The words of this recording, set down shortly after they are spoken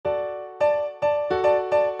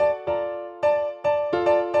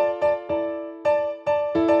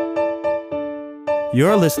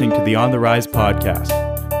You're listening to the On the Rise podcast,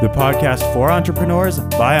 the podcast for entrepreneurs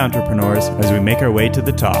by entrepreneurs as we make our way to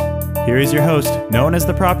the top. Here is your host, known as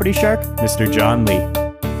the Property Shark, Mr. John Lee.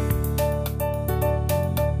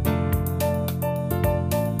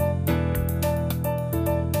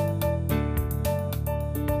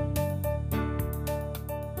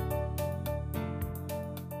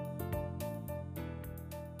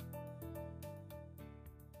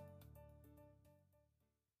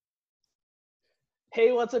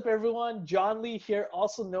 Hey, what's up everyone? John Lee here,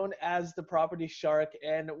 also known as the Property Shark,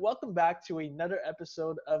 and welcome back to another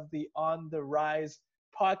episode of the On the Rise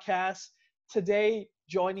podcast. Today,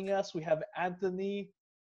 joining us, we have Anthony.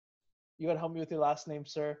 You gotta help me with your last name,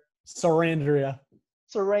 sir. Sarandria.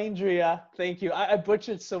 Sarandria, thank you. I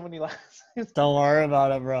butchered so many last names. Don't worry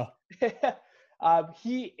about it, bro.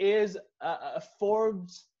 He is a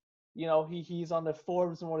Forbes, he's on the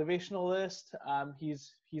Forbes motivational list.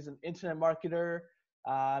 He's an internet marketer.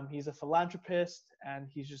 He's a philanthropist, and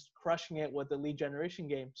he's just crushing it with the lead generation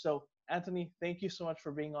game. So, Anthony, thank you so much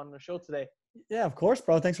for being on the show today. Yeah, of course,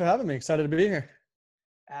 bro. Thanks for having me. Excited to be here.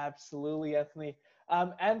 Absolutely, Anthony.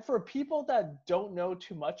 And for people that don't know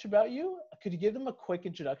too much about you, could you give them a quick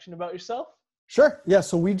introduction about yourself? Sure. Yeah.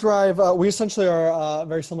 So we essentially are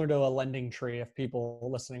very similar to a lending tree. If people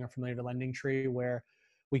listening are familiar with lending tree, where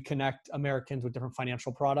we connect Americans with different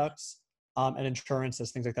financial products. And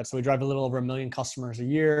insurances, things like that. So we drive a little over 1 million customers a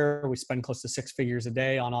year. We spend close to 6 figures a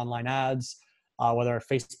day on online ads, whether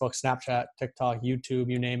Facebook, Snapchat, TikTok, YouTube,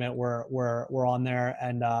 you name it, we're on there.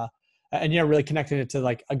 And yeah, really connecting it to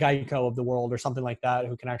like a Geico of the world or something like that,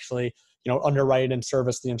 who can actually, underwrite and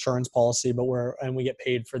service the insurance policy, but we get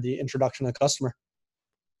paid for the introduction of the customer.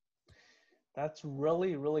 That's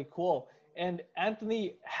really, really cool. And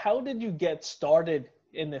Anthony, how did you get started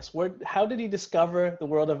in this? How did you discover the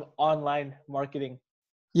world of online marketing?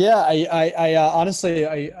 Yeah, I honestly,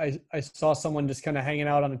 I saw someone just kind of hanging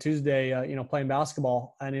out on a Tuesday, playing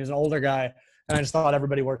basketball, and he was an older guy, and I just thought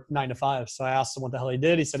everybody worked 9 to 5. So I asked him what the hell he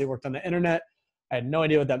did. He said he worked on the internet. I had no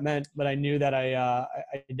idea what that meant, but I knew that I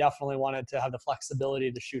definitely wanted to have the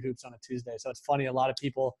flexibility to shoot hoops on a Tuesday. So it's funny, a lot of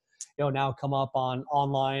people, now come up on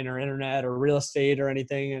online or internet or real estate or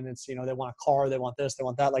anything, and it's, they want a car, they want this, they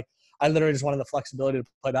want that. Like, I literally just wanted the flexibility to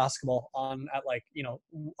play basketball at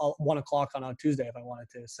 1 o'clock on a Tuesday if I wanted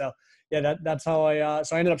to. So yeah, that's how I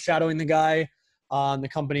ended up shadowing the guy. The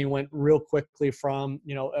company went real quickly from,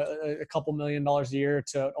 a couple $1 million a year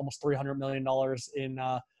to almost $300 million in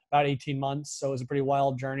about 18 months. So it was a pretty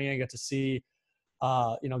wild journey. I got to see,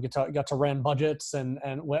 got to run budgets and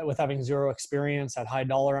with having zero experience at high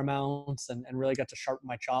dollar amounts and really got to sharpen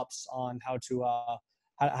my chops on how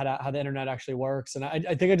the internet actually works. And I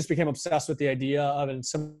think I just became obsessed with the idea of, and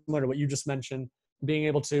similar to what you just mentioned, being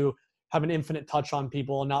able to have an infinite touch on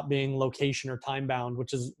people and not being location or time bound,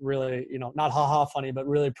 which is really, not funny, but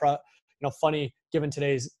really funny given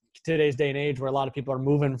today's day and age where a lot of people are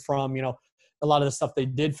moving from, a lot of the stuff they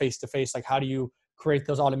did face to face. Like, how do you create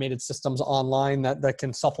those automated systems online that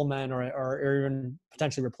can supplement or even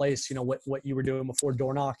potentially replace, what you were doing before,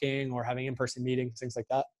 door knocking or having in-person meetings, things like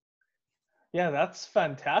that. Yeah, that's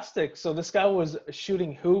fantastic. So this guy was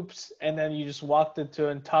shooting hoops, and then you just walked into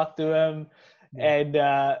and talked to him.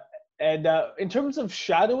 Yeah. And in terms of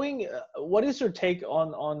shadowing, what is your take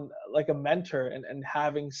on like a mentor and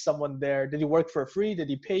having someone there? Did he work for free? Did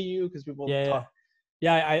he pay you? Because people talk.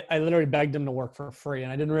 Yeah, I literally begged him to work for free,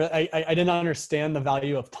 and I didn't understand the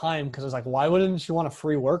value of time, because I was like, why wouldn't you want a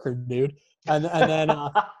free worker, dude? And then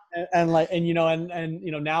now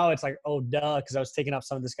it's like, oh duh, because I was taking up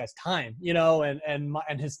some of this guy's time,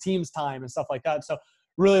 and his team's time and stuff like that. So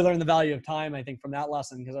really learned the value of time, I think, from that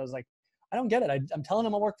lesson, because I was like, I don't get it. I'm telling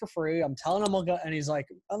him I'll work for free. I'm telling him I'll go, and he's like,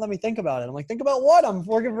 oh, let me think about it. I'm like, think about what? I'm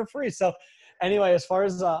working for free. So anyway, as far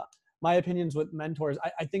as my opinions with mentors,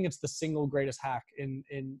 I think it's the single greatest hack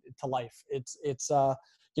to life. It's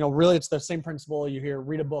really it's the same principle you hear: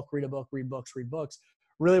 read a book, read books.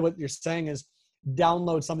 Really what you're saying is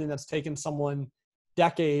download something that's taken someone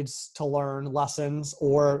decades to learn lessons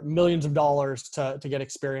or millions of dollars to get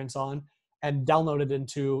experience on, and download it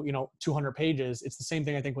into 200 pages. It's the same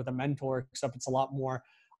thing, I think, with a mentor, except it's a lot more,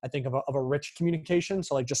 I think, of a rich communication.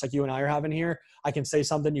 So like, just like you and I are having here, I can say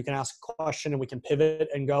something, you can ask a question, and we can pivot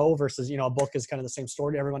and go, versus, a book is kind of the same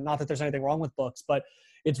story to everyone. Not that there's anything wrong with books, but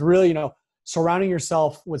it's really, surrounding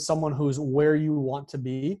yourself with someone who's where you want to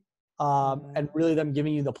be, and really them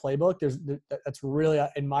giving you the playbook. That's really,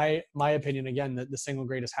 in my opinion, again, the single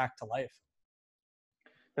greatest hack to life.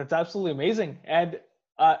 That's absolutely amazing. And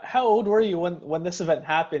how old were you when this event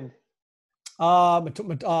happened? 19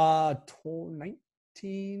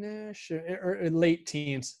 18-ish or late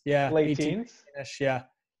teens. Yeah. Late 18 teens? ish. Yeah.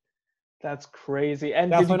 That's crazy.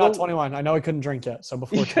 And did you Definitely not go? 21. I know I couldn't drink yet. So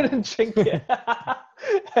before You 21. couldn't drink it.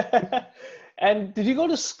 And did you go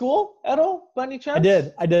to school at all, by any I chance?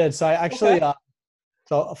 did. I did. So I actually, Okay.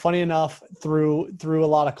 so funny enough, through a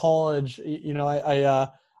lot of college, you know, I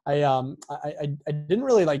didn't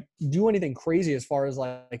really like do anything crazy as far as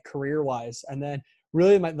like career wise. And then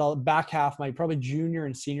really the back half, my probably junior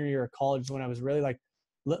and senior year of college is when I was really like,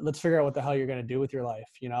 let's figure out what the hell you're going to do with your life,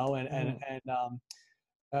 you know?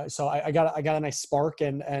 So I got a nice spark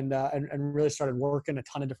and really started working a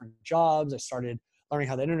ton of different jobs. I started learning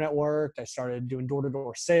how the internet worked. I started doing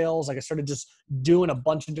door-to-door sales. Like I started just doing a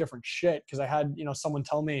bunch of different shit because I had, you know, someone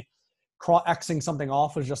tell me Xing something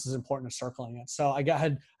off was just as important as circling it. So I just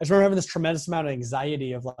remember having this tremendous amount of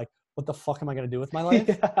anxiety of like, what the fuck am I going to do with my life?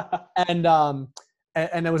 Yeah.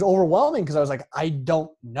 And it was overwhelming because I was like, I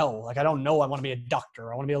don't know. Like, I don't know. I want to be a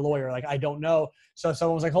doctor. I want to be a lawyer. Like, I don't know. So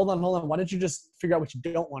someone was like, hold on. Why don't you just figure out what you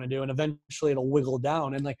don't want to do? And eventually it'll wiggle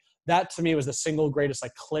down. And like, that to me was the single greatest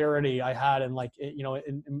like clarity I had in like, you know,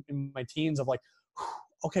 in my teens of like,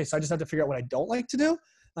 okay, so I just have to figure out what I don't like to do.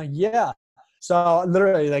 Like, yeah. So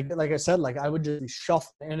literally, like I said, like I would just be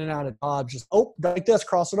shuffling in and out of jobs, just like this,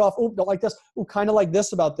 cross it off. Oh, don't like this. Oh, kind of like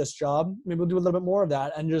this about this job. Maybe we'll do a little bit more of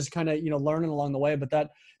that, and just kind of learning along the way. But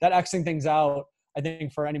that Xing things out, I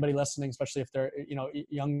think for anybody listening, especially if they're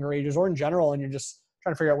younger ages or in general, and you're just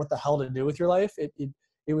trying to figure out what the hell to do with your life, it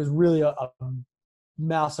was really a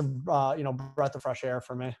massive breath of fresh air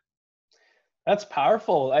for me. That's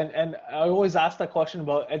powerful. And I always ask that question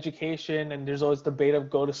about education, and there's always debate of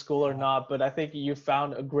go to school or not. But I think you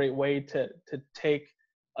found a great way to take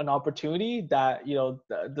an opportunity that,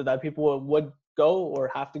 that people would go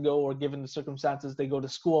or have to go, or given the circumstances, they go to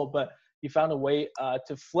school. But you found a way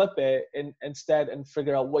to flip it instead and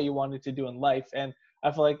figure out what you wanted to do in life. And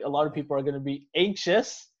I feel like a lot of people are going to be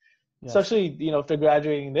anxious, especially, if they're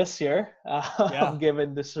graduating this year,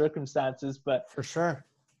 given the circumstances. But for sure.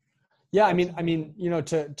 Yeah, I mean,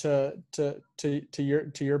 to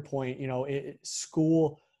your point,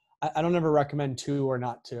 school, I don't ever recommend to or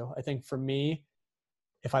not to. I think for me,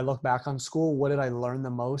 if I look back on school, what did I learn the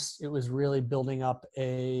most? It was really building up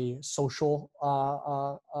a social,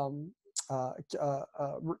 not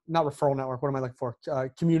referral network. What am I looking for?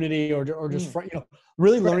 Community or just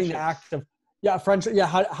really learning the act of friendship. Yeah,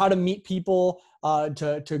 how to meet people.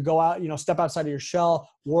 To go out, step outside of your shell,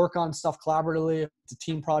 work on stuff collaboratively. It's a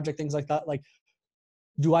team project, things like that. Like,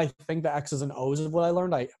 do I think the X's and O's of what I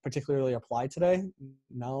learned I particularly apply today?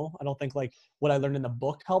 No, I don't think like what I learned in the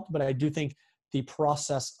book helped, but I do think the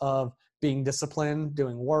process of being disciplined,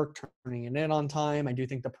 doing work, turning it in on time. I do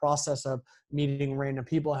think the process of meeting random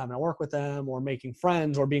people, having to work with them, or making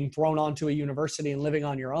friends, or being thrown onto a university and living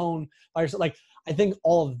on your own by yourself, like I think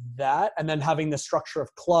all of that, and then having the structure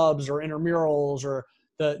of clubs or intramurals or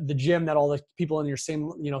the gym that all the people in your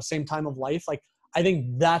same time of life, like I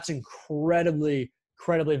think that's incredibly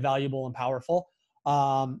valuable and powerful.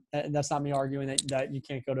 And that's not me arguing that you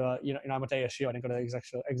can't go to I went to ASU. I didn't go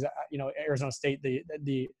to Arizona State,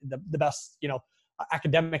 the best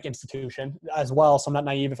academic institution as well. So I'm not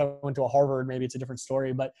naive. If I went to a Harvard, maybe it's a different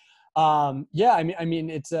story. But I mean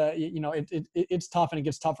it's it's tough, and it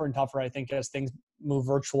gets tougher and tougher, I think, as things move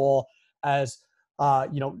virtual, as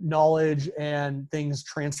knowledge and things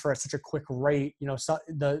transfer at such a quick rate. So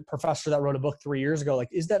the professor that wrote a book 3 years ago, like,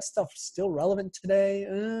 is that stuff still relevant today?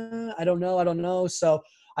 I don't know. So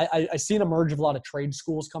I see an emerge of a lot of trade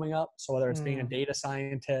schools coming up. So whether it's being a data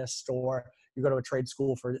scientist, or you go to a trade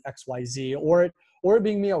school for XYZ, or it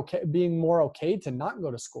being more okay to not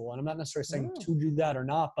go to school. And I'm not necessarily saying to do that or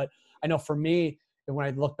not, but I know for me, when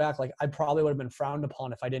I look back, like I probably would have been frowned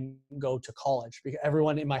upon if I didn't go to college, because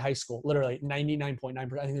everyone in my high school, literally 99.9%,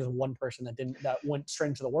 I think there's one person that went straight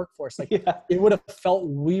into the workforce. Like it would have felt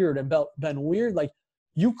weird and been weird. Like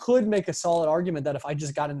you could make a solid argument that if I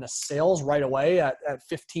just got into sales right away at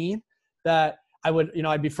 15, that I would,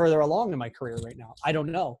 I'd be further along in my career right now. I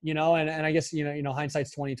don't know, and I guess, hindsight's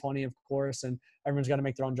 2020, of course, and everyone's got to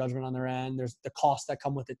make their own judgment on their end. There's the costs that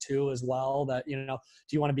come with it too, as well, that, do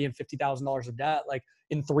you want to be in $50,000 of debt, like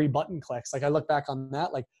in 3 button clicks? Like I look back on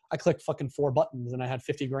that, like I clicked fucking 4 buttons and I had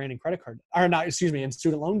 50 grand in credit card, or not, excuse me, in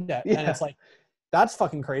student loan debt. And it's like, that's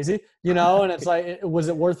fucking crazy, and it's like, was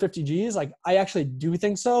it worth 50 G's? Like, I actually do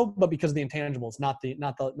think so, but because of the intangibles,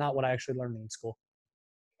 not what I actually learned in school.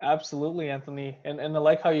 Absolutely, Anthony. And I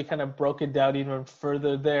like how you kind of broke it down even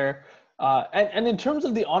further there. And in terms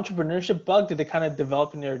of the entrepreneurship bug, did it kind of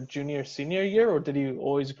develop in your junior, senior year, or did you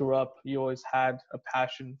always had a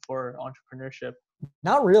passion for entrepreneurship?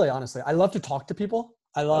 Not really, honestly. I love to talk to people.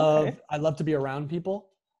 Okay. I love to be around people,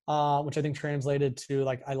 which I think translated to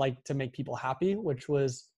like I like to make people happy, which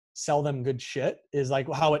was sell them good shit is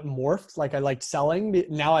like how it morphed. Like I liked selling.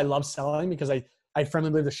 Now I love selling because I firmly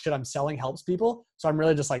believe the shit I'm selling helps people. So I'm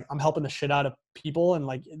really just like I'm helping the shit out of people, and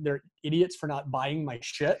like they're idiots for not buying my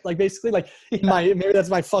shit. Like basically like maybe that's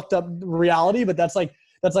my fucked up reality, but that's like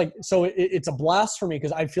so it's a blast for me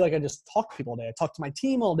because I feel like I just talk to people all day. I talk to my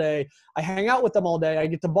team all day. I hang out with them all day. I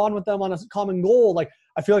get to bond with them on a common goal. Like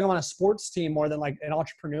I feel like I'm on a sports team more than like an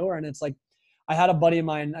entrepreneur. And it's like I had a buddy of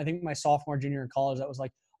mine, I think my sophomore, junior in college, that was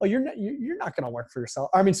like, "Oh, you're not going to work for yourself.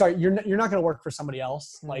 I mean, sorry, you're not going to work for somebody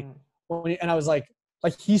else." Like, and I was like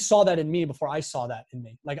he saw that in me before I saw that in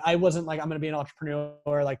me. Like I wasn't like I'm going to be an entrepreneur.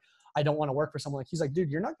 Or like I don't want to work for someone. Like he's like,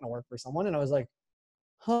 "Dude, you're not going to work for someone." And I was like,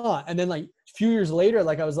 huh. And then like a few years later,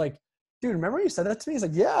 like I was like, "Dude, remember when you said that to me?" He's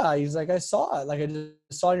like, "Yeah." He's like, "I saw it. Like I just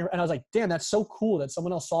saw it." And I was like, "Damn, that's so cool that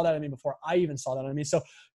someone else saw that in me before I even saw that in me." So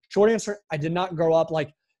short answer, I did not grow up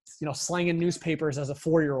like, slanging newspapers as a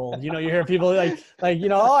 4-year-old. You hear people like, I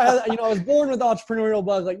was born with entrepreneurial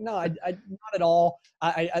buzz. Like, no, I not at all.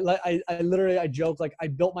 I literally, I joke, like I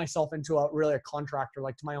built myself into a contractor,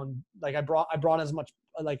 like to my own, like I brought as much,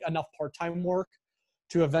 like enough part-time work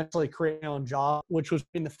to eventually create my own job, which was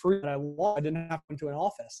in the fruit that I want. I didn't have to go into an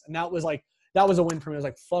office. And that was a win for me. I was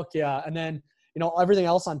like, fuck yeah. And then, everything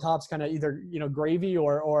else on top is kind of either, gravy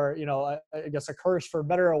or I guess a curse for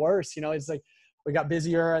better or worse. It's like we got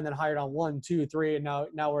busier and then hired on 1, 2, 3. And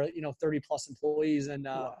now we're, 30 plus employees and,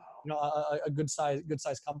 Wow. a good size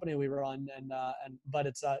company we run. But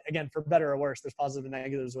it's, again, for better or worse, there's positives and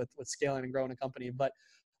negatives with scaling and growing a company. But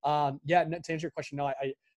to answer your question, no,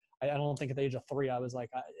 I don't think at the age of 3, I was like,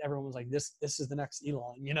 everyone was like, this is the next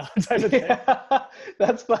Elon, type of thing. Yeah,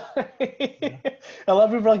 that's funny. Yeah. A lot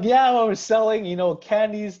of people are like, yeah, I was selling,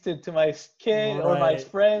 candies to my kid or my Right.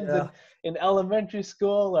 friends Yeah. in elementary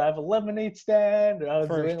school. Or I have a lemonade stand, or I was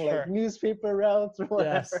For doing sure. like newspaper routes or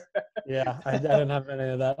whatever. Yes. Yeah. I didn't have any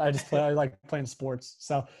of that. I like playing sports.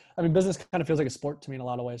 So, I mean, business kind of feels like a sport to me in a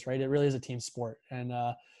lot of ways, right? It really is a team sport. And,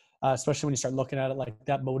 especially when you start looking at it like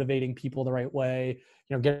that, motivating people the right way,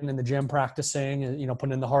 getting in the gym, practicing, and,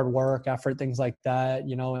 putting in the hard work, effort, things like that,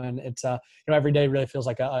 and it's, every day really feels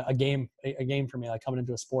like a game for me, like coming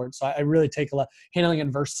into a sport. So I really take a lot, handling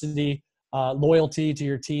adversity, loyalty to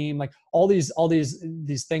your team, like all these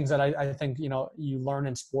things that I think, you learn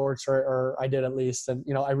in sports or I did at least. And,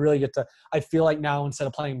 I really I feel like now instead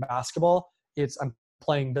of playing basketball, I'm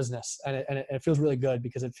playing business, and it feels really good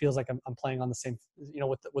because it feels like I'm playing on the same,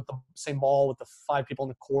 with the same ball with the 5 people in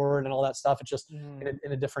the court and all that stuff. It's just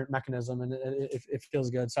in a different mechanism, and it feels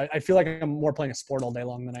good. So I feel like I'm more playing a sport all day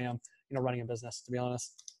long than I am, running a business, to be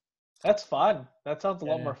honest. That's fun. That sounds a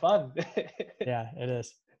lot more fun. Yeah, it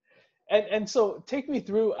is. And so take me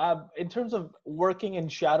through, in terms of working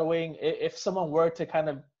and shadowing, if someone were to kind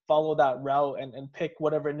of follow that route and pick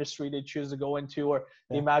whatever industry they choose to go into, or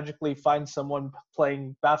they magically find someone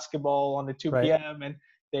playing basketball on the 2 p.m. and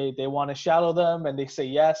they want to shadow them and they say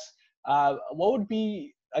yes, what would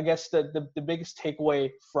be, I guess, the biggest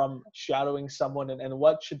takeaway from shadowing someone, and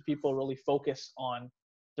what should people really focus on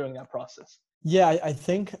during that process? Yeah, I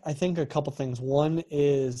think a couple things. One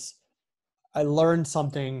is I learned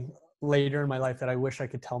something later in my life that I wish I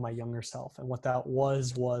could tell my younger self. And what that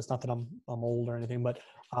was not that I'm old or anything, but,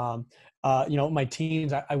 my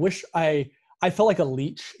teens, I wish I felt like a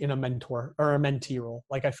leech in a mentor or a mentee role.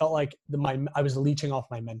 Like I felt like I was leeching off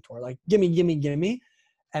my mentor, like, gimme.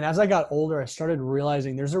 And as I got older, I started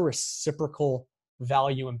realizing there's a reciprocal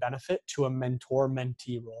value and benefit to a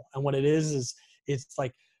mentor-mentee role. And what it is it's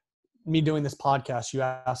like me doing this podcast. You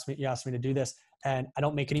asked me to do this, and I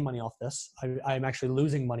don't make any money off this. I'm actually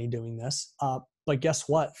losing money doing this. But guess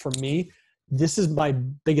what? For me, this is my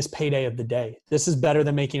biggest payday of the day. This is better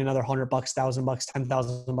than making another $100, $1,000,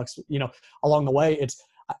 $10,000, along the way. It's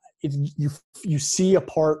you see a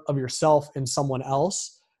part of yourself in someone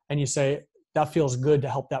else, and you say, that feels good to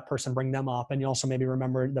help that person bring them up. And you also maybe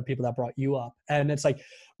remember the people that brought you up. And it's like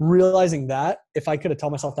realizing that if I could have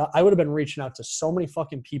told myself that, I would have been reaching out to so many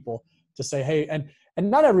fucking people to say, hey, and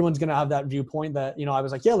not everyone's going to have that viewpoint that, I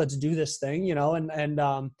was like, yeah, let's do this thing, and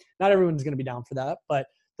not everyone's going to be down for that. But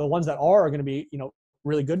the ones that are going to be,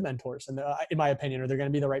 really good mentors. And in my opinion, or they're going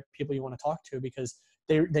to be the right people you want to talk to because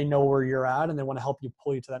they know where you're at and they want to help you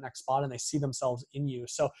pull you to that next spot and they see themselves in you.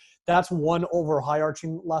 So that's one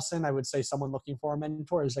overarching lesson. I would say someone looking for a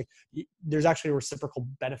mentor is like, there's actually a reciprocal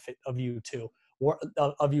benefit of you too, or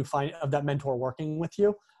of that mentor working with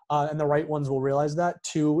you. And the right ones will realize that.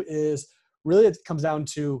 2 is really, it comes down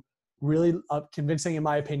to really convincing, in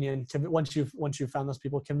my opinion, once you've found those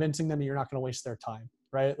people, convincing them you're not going to waste their time.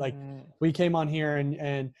 right? Like we came on here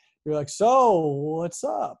and you're like, so what's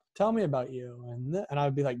up? Tell me about you. And I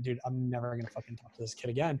would be like, dude, I'm never going to fucking talk to this kid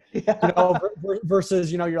again. Yeah. You know,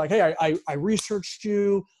 versus, you know, you're like, hey, I researched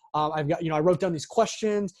you. I've got, you know, I wrote down these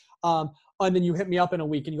questions. And then you hit me up in a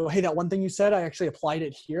week and you go, hey, that one thing you said, I actually applied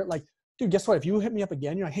it here. Like, dude, guess what? If you hit me up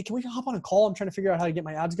again, you're like, hey, can we hop on a call? I'm trying to figure out how to get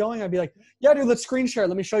my ads going. I'd be like, yeah, dude, let's screen share.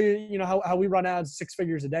 Let me show you, you know, how we run ads 6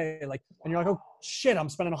 figures a day. Like, and you're like, oh shit, I'm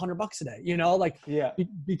spending $100 a day, you know, like, Yeah.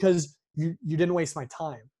 Because you didn't waste my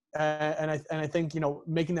time. And I think, you know,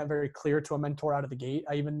 making that very clear to a mentor out of the gate.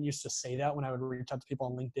 I even used to say that when I would reach out to people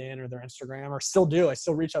on LinkedIn or their Instagram, or still do. I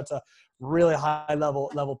still reach out to really high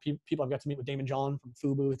level people. I've got to meet with Damon John from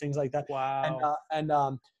Fubu, things like that. Wow.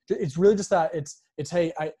 And it's really just that it's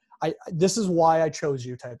hey, this is why I chose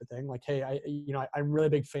you type of thing. Like, hey, I'm really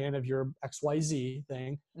a big fan of your XYZ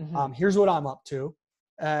thing. Here's what I'm up to,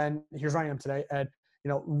 and here's where I am today. And you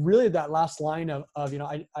know, really that last line of you know,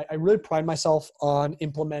 I really pride myself on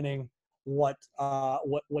implementing what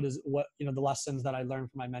you know, the lessons that I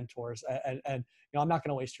learned from my mentors, and you know, I'm not going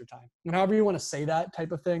to waste your time. And however you want to say that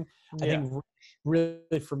type of thing, I think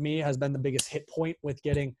really for me has been the biggest hit point with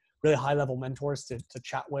getting really high level mentors to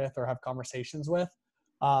chat with or have conversations with.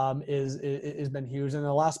 Is been huge. And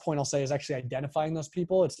the last point I'll say is actually identifying those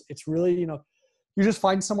people. It's really, you know, you just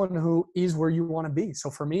find someone who is where you want to be. So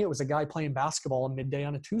for me, it was a guy playing basketball at midday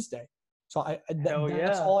on a Tuesday. So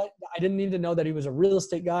that's all. I didn't need to know that he was a real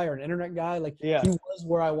estate guy or an internet guy. Like he was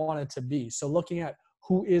where I wanted to be. So looking at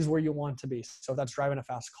who is where you want to be. So if that's driving a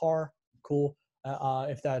fast car, cool.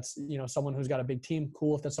 If that's, you know, someone who's got a big team,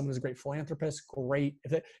 cool. If that's someone who's a great philanthropist, great.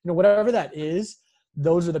 If it, you know, whatever that is,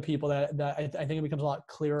 those are the people that I think it becomes a lot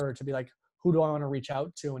clearer to be like, who do I want to reach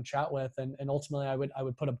out to and chat with? And ultimately I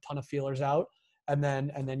would put a ton of feelers out. And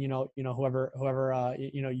then, you know, whoever,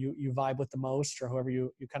 you know, you vibe with the most, or whoever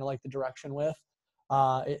you kind of like the direction with,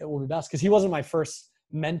 it will be best. Cause he wasn't my first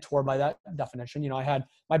mentor by that definition. You know, I had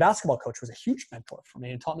my basketball coach was a huge mentor for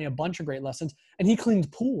me and taught me a bunch of great lessons, and he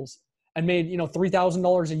cleaned pools and made, you know,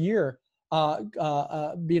 $3,000 a year,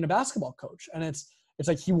 being a basketball coach. And it's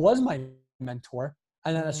like, he was my mentor.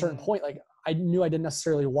 And then at a certain point, like I knew I didn't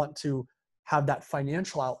necessarily want to have that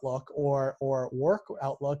financial outlook or work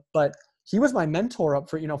outlook, but he was my mentor up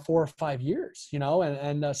for, you know, 4 or 5 years, you know,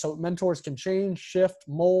 and so mentors can change, shift,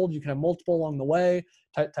 mold. You can have multiple along the way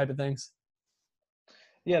type of things.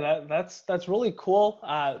 Yeah, that's really cool.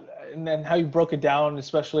 And then how you broke it down,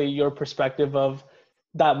 especially your perspective of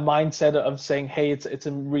that mindset of saying, hey, it's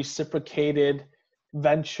a reciprocated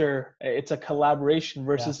venture. It's a collaboration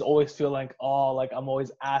versus always feel like, oh, like I'm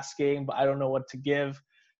always asking, but I don't know what to give.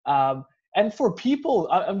 And for people,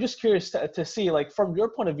 I'm just curious to see, like, from your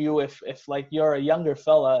point of view, if like you're a younger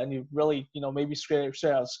fella and you really, you know, maybe straight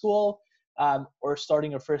out of school, or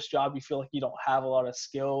starting your first job, you feel like you don't have a lot of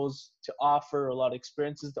skills to offer, or a lot of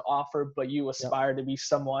experiences to offer, but you aspire to be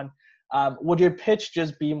someone. Would your pitch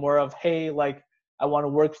just be more of, hey, like, I want to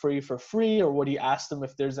work for you for free, or would you ask them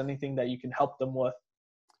if there's anything that you can help them with?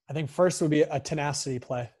 I think first would be a tenacity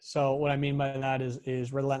play. So what I mean by that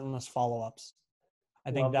is relentless follow-ups.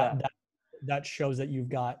 I think that shows that you've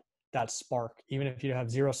got that spark. Even if you have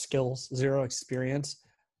zero skills, zero experience,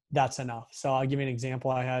 that's enough. So I'll give you an example.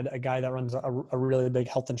 I had a guy that runs a really big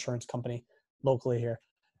health insurance company locally here.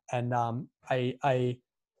 And I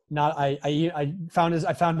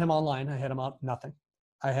found him online. I hit him up, nothing.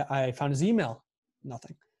 I found his email,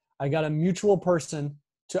 nothing. I got a mutual person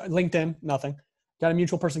to LinkedIn, nothing. Got a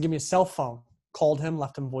mutual person give me a cell phone, called him,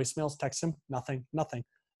 left him voicemails, text him, nothing.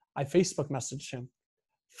 I Facebook messaged him.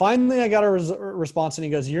 Finally, I got a response, and he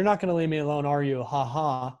goes, "You're not going to leave me alone, are you? Ha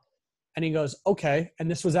ha." And he goes, "Okay." And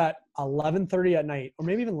this was at 11:30 at night, or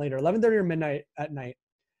maybe even later, 11:30 or midnight at night.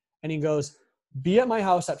 And he goes, "Be at my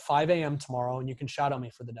house at 5 a.m. tomorrow, and you can shadow me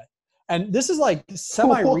for the day." And this is like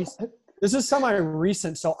semi-recent. This is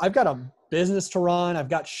semi-recent. So I've got a business to run. I've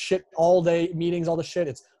got shit all day, meetings, all the shit.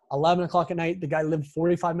 It's 11 o'clock at night. The guy lived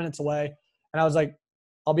 45 minutes away. And I was like,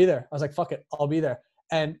 I'll be there. I was like, fuck it, I'll be there.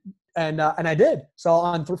 And I did. So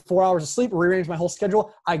on 4 hours of sleep, rearranged my whole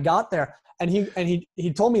schedule. I got there, and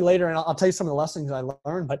he told me later, and I'll tell you some of the lessons I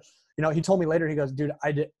learned. But you know, he told me later. He goes, "Dude,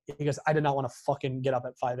 I did not want to fucking get up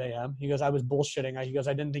at 5 a.m." He goes, "I was bullshitting." He goes,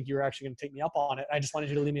 "I didn't think you were actually going to take me up on it. I just wanted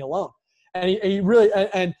you to leave me alone." And he really,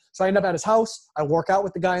 and so I end up at his house. I work out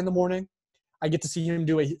with the guy in the morning. I get to see him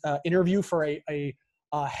do a interview for a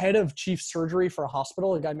head of chief surgery for a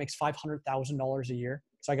hospital. The guy makes $500,000 a year.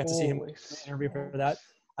 So I got to see him interview for that.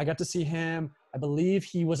 I got to see him. I believe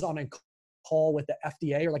he was on a call with the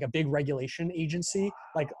FDA, or like a big regulation agency,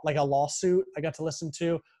 like a lawsuit I got to listen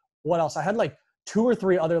to. What else? I had like 2 or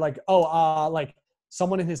 3 other like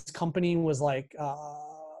someone in his company was like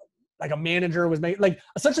a manager was making, like,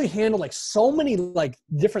 essentially handled like so many like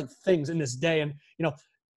different things in this day. And, you know,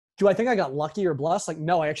 do I think I got lucky or blessed? Like,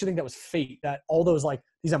 no, I actually think that was fate, that all those like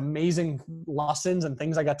these amazing lessons and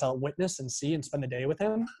things I got to witness and see and spend the day with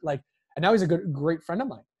him. Like, and now he's a great friend of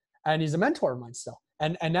mine, and he's a mentor of mine still.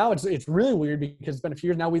 And now it's really weird because it's been a few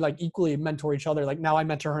years now. We like equally mentor each other. Like now I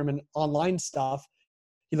mentor him in online stuff.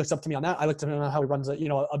 He looks up to me on that. I look to him on how he runs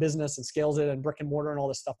a business and scales it and brick and mortar and all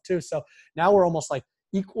this stuff too. So now we're almost like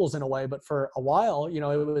equals in a way, but for a while, you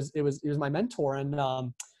know, it was my mentor. And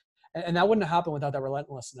that wouldn't have happened without that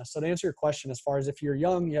relentlessness. So to answer your question, as far as if you're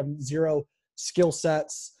young, you have zero skill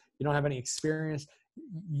sets, you don't have any experience,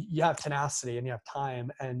 you have tenacity and you have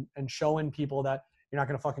time, and showing people that you're not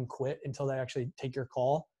going to fucking quit until they actually take your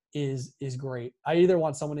call is great. I either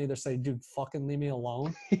want someone to either say, dude, fucking leave me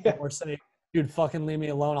alone, or say, dude, fucking leave me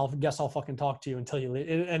alone. I'll fucking talk to you until you leave.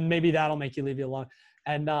 And maybe that'll make you leave you alone.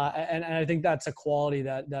 And I think that's a quality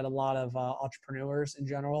that a lot of entrepreneurs in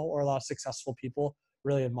general, or a lot of successful people,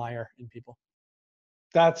 really admire in people.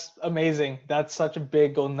 That's amazing. That's such a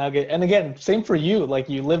big gold nugget. And again, same for you. Like,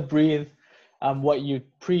 you live, breathe what you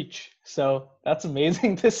preach. So that's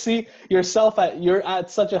amazing to see yourself you're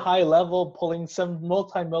at such a high level, pulling some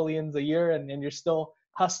multi-millions a year, and you're still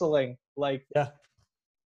hustling. Like,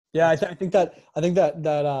 yeah. I think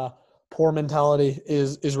that poor mentality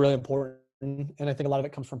is really important. And I think a lot of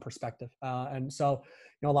it comes from perspective. And so,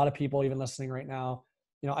 you know, a lot of people even listening right now,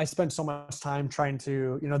 you know, I spent so much time trying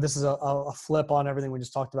to, you know, this is a flip on everything we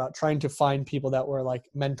just talked about, trying to find people that were like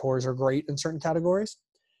mentors or great in certain categories.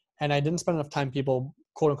 And I didn't spend enough time people,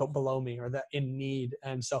 quote unquote, below me or that in need.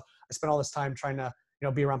 And so I spent all this time trying to, you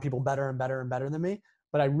know, be around people better and better and better than me.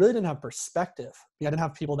 But I really didn't have perspective. I didn't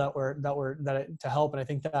have people that to help. And I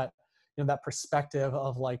think that, you know, that perspective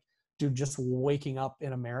of like, dude, just waking up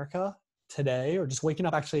in America today, or just waking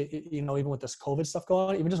up actually, you know, even with this COVID stuff going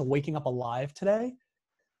on, even just waking up alive today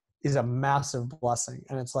is a massive blessing.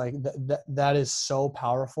 And it's like, that is so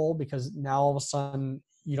powerful, because now all of a sudden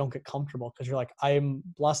you don't get comfortable, because you're like, I'm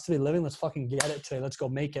blessed to be living. Let's fucking get it today. Let's go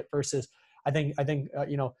make it. Versus I think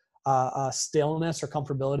you know, staleness or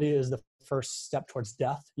comfortability is the first step towards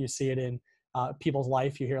death. You see it in people's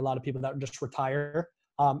life. You hear a lot of people that just retire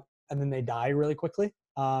and then they die really quickly.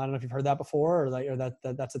 I don't know if you've heard that before, or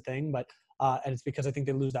that's a thing, but and it's because I think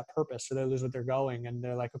they lose that purpose, or they lose what they're going, and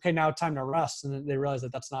they're like, okay, now it's time to rest, and then they realize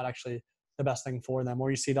that that's not actually the best thing for them. Or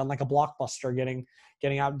you see it on like a Blockbuster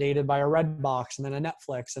getting outdated by a Redbox, and then a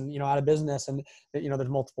Netflix, and, you know, out of business. And, you know, there's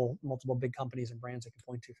multiple big companies and brands I can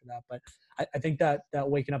point to for that. But I think that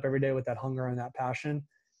waking up every day with that hunger and that passion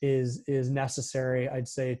is necessary, I'd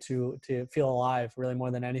say, to feel alive, really, more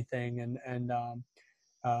than anything.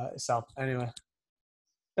 So anyway.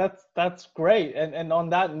 That's great. And on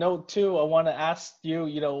that note too, I want to ask you,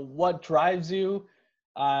 you know, what drives you,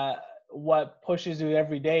 what pushes you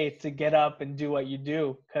every day to get up and do what you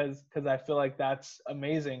do? Because I feel like that's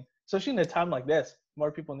amazing, especially in a time like this.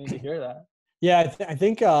 More people need to hear that. Yeah, I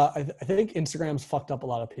think Instagram's fucked up a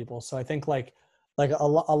lot of people. So I think like a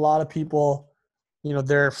lot of people, you know,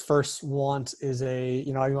 their first want is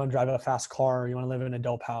you know, you want to drive a fast car, or you want to live in a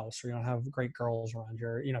dope house, or you want to have great girls around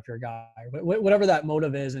you, you know, if you're a guy, whatever that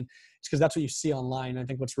motive is. And it's because that's what you see online. I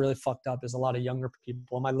think what's really fucked up is a lot of younger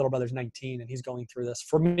people. My little brother's 19 and he's going through this.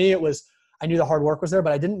 For me, I knew the hard work was there,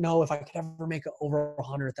 but I didn't know if I could ever make over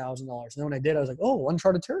 $100,000. And then when I did, I was like, oh,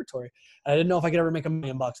 uncharted territory. And I didn't know if I could ever make $1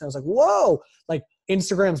 million. And I was like, whoa, like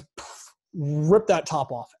Instagram's ripped that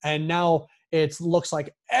top off. And now it looks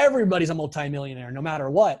like everybody's a multimillionaire no matter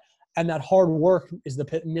what. And that hard work is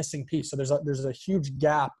the missing piece. So there's a huge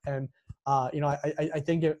gap. And, you know, I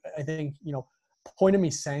think, you know, point of me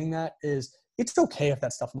saying that is, it's okay if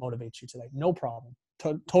that stuff motivates you today. No problem.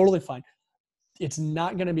 Totally fine. It's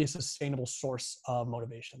not going to be a sustainable source of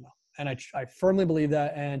motivation though. And I firmly believe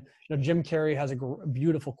that. And, you know, Jim Carrey has a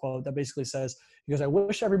beautiful quote that basically says, because I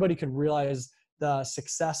wish everybody could realize the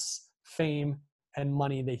success, fame, and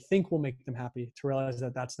money they think will make them happy, to realize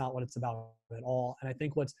that that's not what it's about at all. And I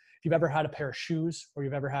think if you've ever had a pair of shoes, or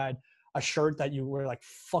you've ever had a shirt that you were like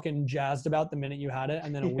fucking jazzed about the minute you had it,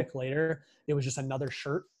 and then a week later it was just another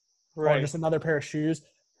shirt, right, or just another pair of shoes,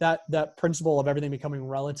 that principle of everything becoming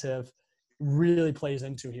relative really plays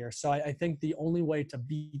into here. So I think the only way to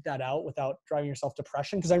beat that out without driving yourself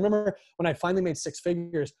depression, because I remember when I finally made 6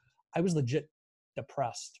 figures, I was legit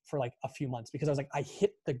depressed for like a few months, because I was like, I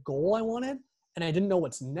hit the goal I wanted and I didn't know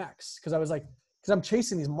what's next. Because I'm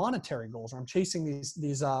chasing these monetary goals, or I'm chasing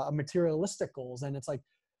these materialistic goals. And it's like,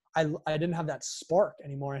 I didn't have that spark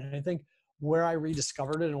anymore. And I think where I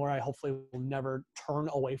rediscovered it and where I hopefully will never turn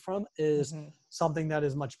away from is something that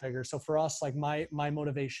is much bigger. So for us, like my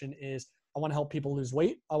motivation is I want to help people lose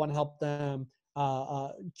weight. I want to help them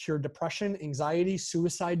cure depression, anxiety,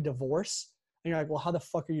 suicide, divorce. And you're like, well, how the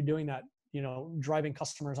fuck are you doing that? You know, driving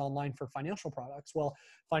customers online for financial products. Well,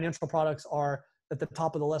 financial products are at the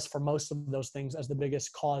top of the list for most of those things as the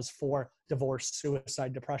biggest cause for divorce,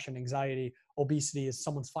 suicide, depression, anxiety, obesity is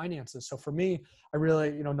someone's finances. So for me, I really,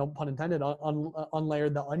 you know, no pun intended,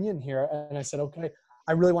 unlayered the onion here. And I said, okay,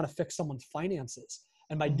 I really want to fix someone's finances.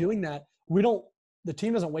 And by doing that, the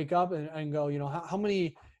team doesn't wake up and go, you know, how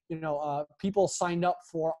many, you know, people signed up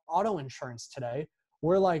for auto insurance today?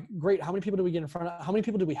 We're like, great. How many people do we get in front of? How many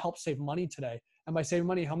people do we help save money today? And by saving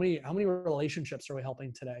money, how many relationships are we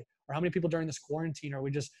helping today? Or how many people during this quarantine are we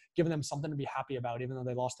just giving them something to be happy about, even though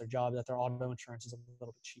they lost their job, that their auto insurance is a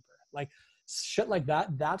little bit cheaper? Like shit like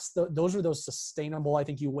that. Those are those sustainable. I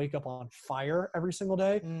think you wake up on fire every single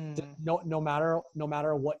day. No matter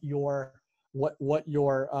what your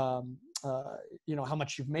you know, how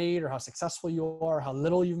much you've made or how successful you are, how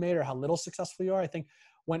little you've made or how little successful you are. I think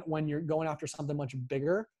when you're going after something much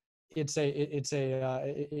bigger, it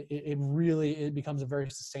becomes a very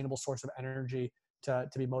sustainable source of energy to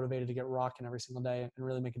be motivated to get rocking every single day and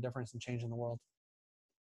really make a difference and change in the world.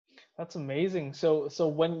 That's amazing. So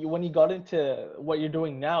when you got into what you're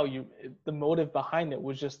doing now, the motive behind it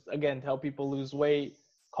was just, again, to help people lose weight,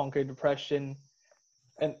 conquer depression.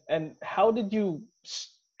 And how did you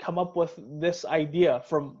come up with this idea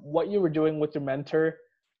from what you were doing with your mentor?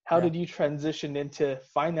 How did you transition into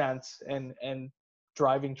finance and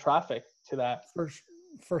driving traffic to that?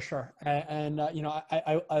 For sure. And you know,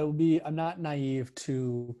 I'm not naive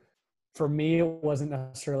to, for me, it wasn't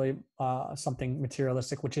necessarily something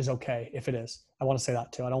materialistic, which is okay if it is. I want to say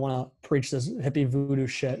that too. I don't want to preach this hippie voodoo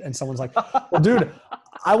shit and someone's like, well, dude,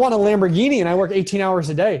 I want a Lamborghini and I work 18 hours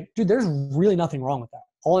a day. Dude, there's really nothing wrong with that.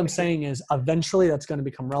 All I'm saying is eventually that's going to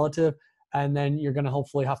become relative. And then you're going to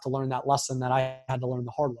hopefully have to learn that lesson that I had to learn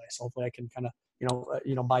the hard way. So hopefully I can kind of,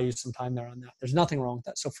 buy you some time there on that. There's nothing wrong with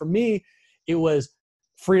that. So for me, it was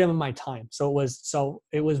freedom of my time. So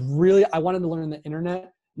it was really, I wanted to learn the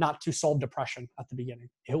internet, not to solve depression at the beginning.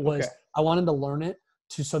 It was, I wanted to learn it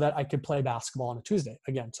so that I could play basketball on a Tuesday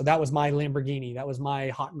again. So that was my Lamborghini. That was my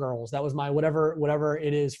hot girls. That was my whatever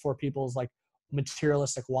it is for people's like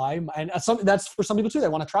materialistic why. And that's for some people too. They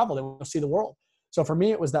want to travel. They want to see the world. So for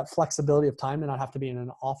me, it was that flexibility of time to not have to be in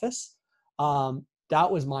an office. That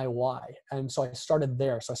was my why. And so I started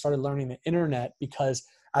there. So I started learning the internet because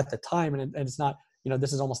at the time, and it's not,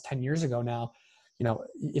 this is almost 10 years ago now,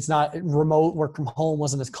 it's not remote work from home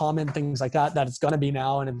wasn't as common, things like that it's going to be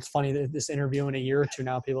now. And it's funny that this interview in a year or two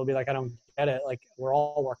now, people will be like, I don't get it. Like we're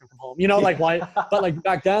all working from home, like why, but like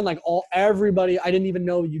back then, like everybody, I didn't even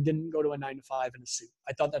know you didn't go to a 9-to-5 in a suit.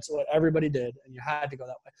 I thought that's what everybody did. And you had to go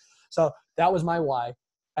that way. So that was my why.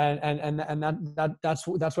 And that's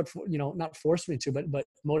what, not forced me to, but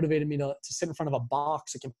motivated me to sit in front of a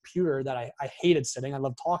box, a computer that I hated sitting. I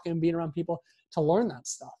love talking and being around people to learn that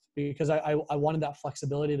stuff because I wanted that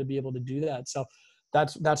flexibility to be able to do that. So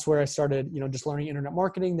that's where I started, just learning internet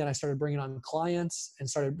marketing. Then I started bringing on clients and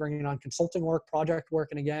started bringing on consulting work, project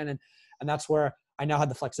work. And that's where I now had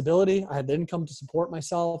the flexibility. I had the income to support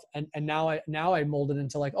myself. And now I molded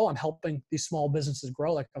into like, I'm helping these small businesses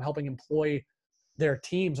grow. Like I'm helping employ their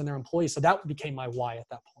teams and their employees. So that became my why at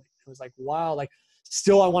that point. It was like, wow, like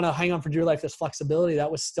still I want to hang on for dear life, this flexibility.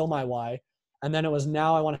 That was still my why. And then it was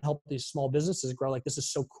now I want to help these small businesses grow. Like this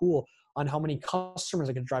is so cool on how many customers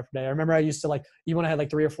I could drive per day. I remember I used to like, even when I had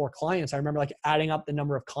like 3 or 4 clients, I remember like adding up the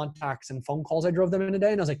number of contacts and phone calls I drove them in a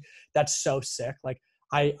day. And I was like, that's so sick. Like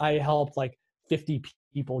I helped like 50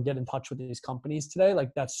 people get in touch with these companies today. Like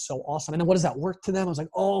that's so awesome. And then what does that work to them? I was like,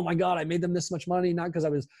 oh my God, I made them this much money. Not because I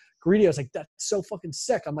was greedy. I was like, that's so fucking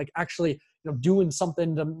sick. I'm like actually, doing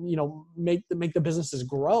something to, make the businesses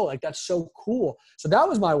grow. Like that's so cool. So that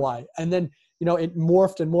was my why. And then, it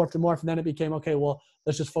morphed and morphed and morphed. And then it became, okay, well,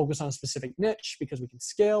 let's just focus on a specific niche because we can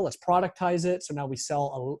scale. Let's productize it. So now we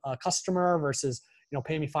sell a customer versus,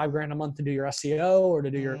 pay me $5,000 a month to do your SEO or to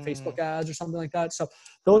do your Facebook ads or something like that. So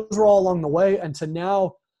those were all along the way. And to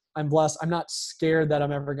now I'm blessed. I'm not scared that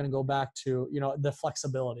I'm ever going to go back to, the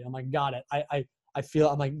flexibility. I'm like, got it. I feel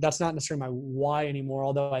I'm like, that's not necessarily my why anymore,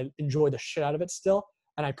 although I enjoy the shit out of it still.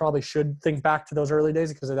 And I probably should think back to those early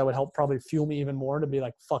days because that would help probably fuel me even more to be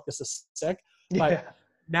like, fuck, this is sick. But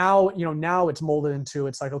now, now it's molded into,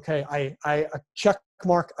 it's like, okay, I check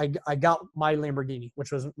mark. I got my Lamborghini,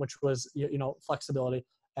 which was, flexibility.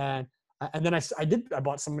 And then I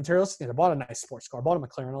bought some materials. I bought a nice sports car, I bought a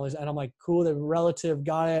McLaren, all these, and I'm like, cool, they're relative,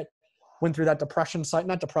 got it. went through that depression cycle,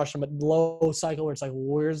 not depression, but low cycle where it's like,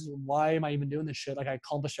 why am I even doing this shit? Like I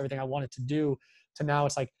accomplished everything I wanted to do, to now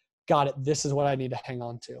it's like, got it. This is what I need to hang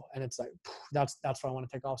on to. And it's like, that's what I want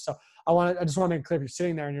to take off. So I just want to make it clear, if you're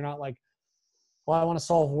sitting there and you're not like, well, I want to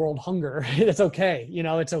solve world hunger. It's okay. You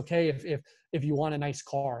know, it's okay if you want a nice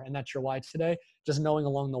car and that's your why today, just knowing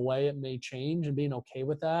along the way it may change, and being okay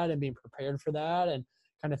with that and being prepared for that and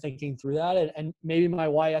kind of thinking through that. And maybe my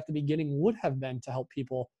why at the beginning would have been to help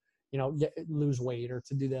people, you know, lose weight or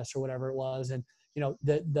to do this or whatever it was. And, you know,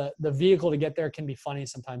 the vehicle to get there can be funny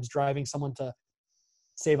sometimes. Driving someone to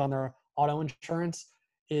save on their auto insurance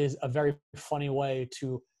is a very funny way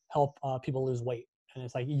to help people lose weight. And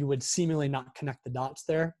it's like, you would seemingly not connect the dots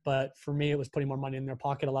there. But for me, it was putting more money in their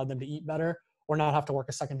pocket, allowed them to eat better or not have to work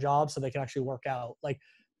a second job so they can actually work out. Like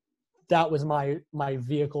that was my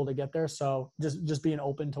vehicle to get there. So just being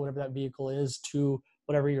open to whatever that vehicle is, to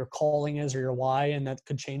whatever your calling is or your why, and that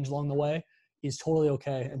could change along the way, is totally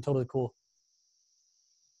okay and totally cool.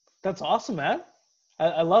 That's awesome, man.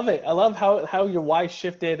 I love it. I love how your why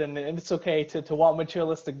shifted, and it's okay to want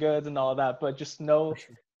materialistic goods and all of that, but just know,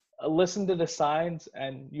 listen to the signs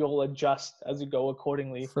and you'll adjust as you go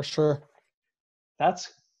accordingly. For sure.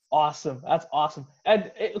 That's awesome. That's awesome.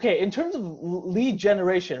 And okay, in terms of lead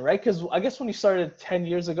generation, right? Because I guess when you started 10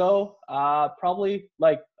 years ago, probably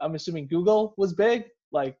like, I'm assuming Google was big,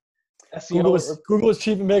 like SEO. Google was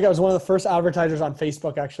cheap and big. I was one of the first advertisers on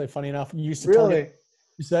Facebook, actually, funny enough. You used to target,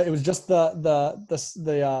 it was just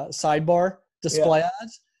the sidebar display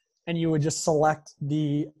ads, and you would just select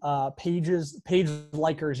the page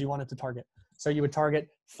likers you wanted to target. So you would target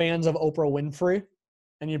fans of Oprah Winfrey,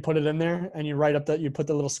 and you put it in there, and you write up you put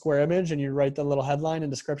the little square image, and you write the little headline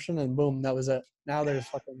and description, and boom, that was it. Now there's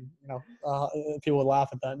fucking, people would laugh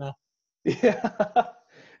at that now. Yeah.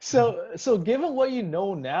 So given what you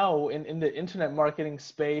know now in the internet marketing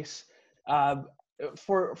space,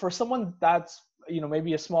 for someone that's,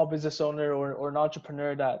 maybe a small business owner or an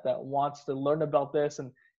entrepreneur that wants to learn about this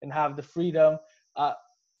and have the freedom,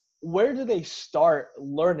 where do they start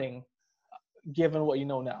learning given what you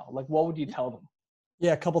know now? Like, what would you tell them?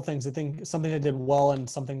 Yeah, a couple things. I think something I did well and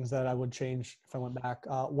some things that I would change if I went back.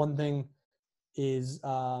 One thing is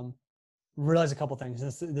realize a couple things.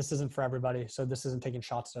 This isn't for everybody, so this isn't taking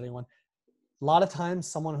shots at anyone. A lot of times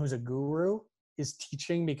someone who's a guru is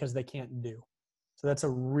teaching because they can't do. So that's a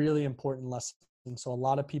really important lesson. And so a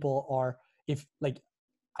lot of people are,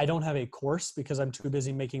 I don't have a course because I'm too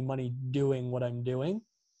busy making money doing what I'm doing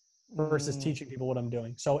versus teaching people what I'm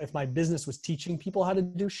doing. So if my business was teaching people how to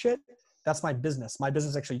do shit, that's my business. My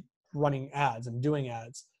business is actually running ads and doing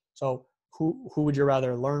ads. So who would you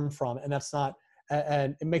rather learn from? And that's not,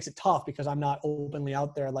 and it makes it tough because I'm not openly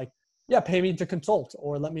out there like, yeah, pay me to consult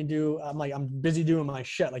or let me do, I'm busy doing my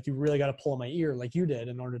shit. Like, you really got to pull in my ear like you did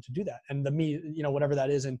in order to do that. And whatever that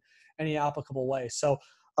is in any applicable way. So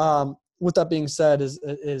with that being said, is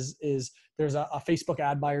there's a Facebook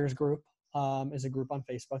ad buyers group, is a group on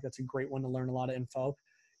Facebook. That's a great one to learn a lot of info.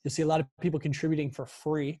 You'll see a lot of people contributing for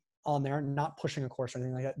free on there, not pushing a course or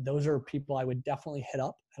anything like that. Those are people I would definitely hit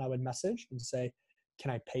up and I would message and say,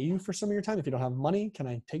 can I pay you for some of your time? If you don't have money, can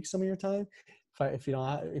I take some of your time? If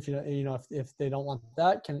they don't want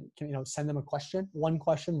that, can send them a question, one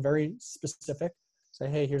question, very specific. Say,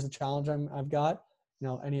 hey, here's the challenge I've got.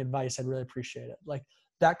 Any advice? I'd really appreciate it. Like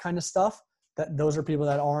that kind of stuff. Those are people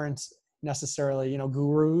that aren't necessarily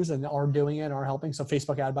gurus and are doing it and are helping. So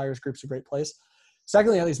Facebook ad buyers group's a great place.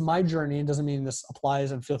 Secondly, at least my journey, it doesn't mean this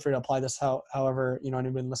applies, and feel free to apply this however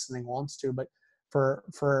anyone listening wants to. But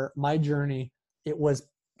for my journey, it was,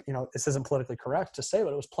 this isn't politically correct to say,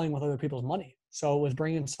 but it was playing with other people's money. So it was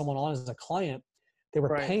bringing someone on as a client. They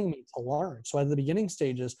were paying me to learn. So at the beginning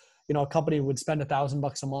stages, a company would spend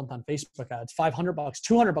 $1,000 a month on Facebook ads, $500,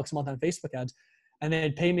 $200 a month on Facebook ads, and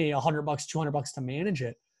they'd pay me $100, $200 to manage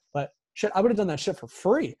it. But shit, I would have done that shit for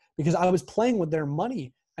free because I was playing with their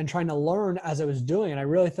money and trying to learn as I was doing. And I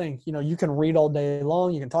really think, you can read all day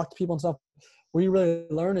long, you can talk to people and stuff. Where you really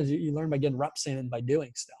learn is you learn by getting reps in and by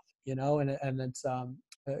doing stuff, and it's,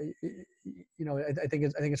 I think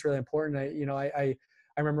it's really important.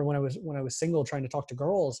 I remember when I was single trying to talk to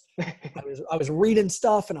girls, I was reading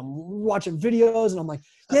stuff and I'm watching videos and I'm like,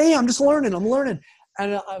 yeah, I'm just learning.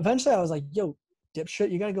 And eventually I was like, yo,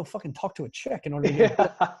 dipshit, you got to go fucking talk to a chick in order to get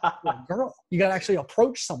a girl. You got to actually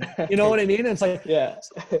approach someone. You know what I mean? And it's like,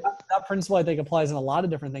 that principle I think applies in a lot of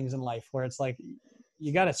different things in life where it's like,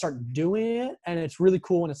 you got to start doing it. And it's really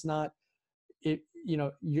cool when it's not,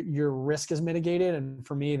 your risk is mitigated. And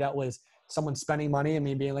for me, that was someone spending money and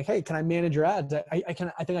me being like, hey, can I manage your ads? I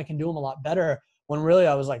think I can do them a lot better, when really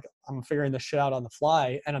I was like, I'm figuring this shit out on the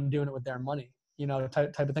fly and I'm doing it with their money,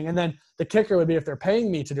 type of thing. And then the kicker would be if they're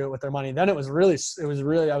paying me to do it with their money, then it was really,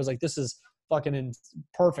 I was like, this is fucking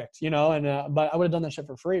perfect, and, but I would have done that shit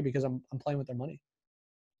for free because I'm playing with their money.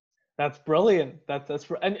 That's brilliant.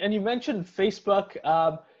 And you mentioned Facebook.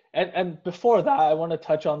 And before that, I want to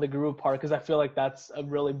touch on the guru part because I feel like that's a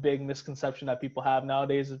really big misconception that people have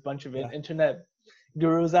nowadays. There's a bunch of internet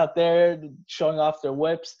gurus out there showing off their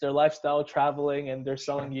whips, their lifestyle, traveling, and they're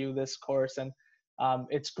selling you this course. And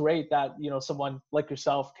it's great that someone like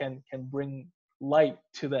yourself can bring light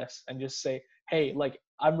to this and just say, hey, like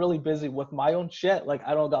I'm really busy with my own shit. Like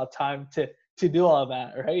I don't got time to do all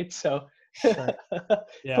that, right? So. Sure.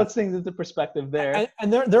 Yeah. Puts things into perspective there.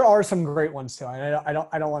 And there are some great ones too. I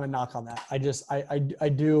don't want to knock on that. I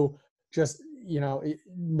do just,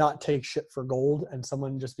 not take shit for gold. And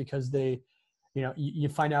someone just because they, you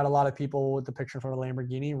find out a lot of people with the picture from a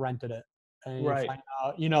Lamborghini rented it. And you find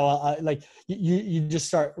out, like you just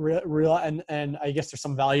start real and I guess there's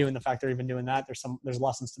some value in the fact they're even doing that. There's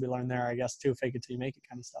lessons to be learned there, I guess, too. Fake it till you make it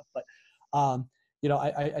kind of stuff. But,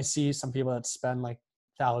 I see some people that spend like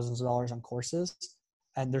thousands of dollars on courses,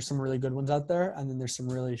 and there's some really good ones out there, and then there's some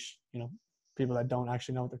really people that don't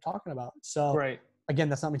actually know what they're talking about. So again,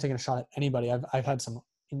 that's not me taking a shot at anybody. I've had some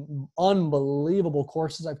unbelievable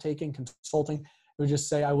courses I've taken consulting. It would just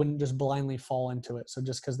say I wouldn't just blindly fall into it. So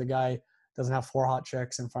just because the guy doesn't have 4 hot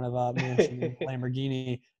chicks in front of a mansion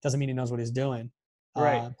Lamborghini doesn't mean he knows what he's doing,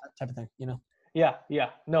 that type of thing. Yeah.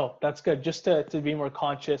 No, that's good. Just to be more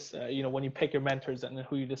conscious, when you pick your mentors and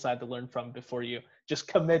who you decide to learn from before you just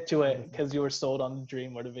commit to it because you were sold on the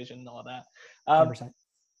dream or the vision and all that. 100%.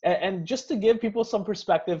 And just to give people some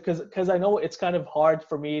perspective, because I know it's kind of hard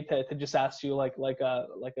for me to just ask you like a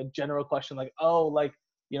general question, like,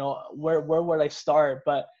 where would I start?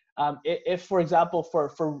 But if, for example,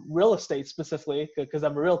 for real estate specifically, because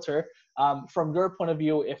I'm a realtor, from your point of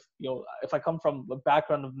view, if I come from a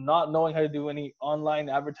background of not knowing how to do any online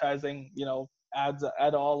advertising, ads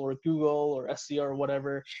at all, or Google or SEO or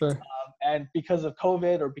whatever, sure. And because of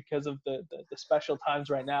COVID or because of the special times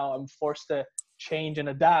right now, I'm forced to change and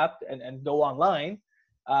adapt and go online.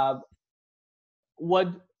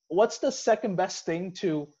 What's the second best thing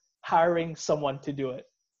to hiring someone to do it?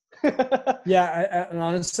 Yeah, and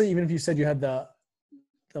honestly, even if you said you had the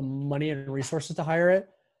money and resources to hire it,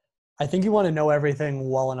 I think you want to know everything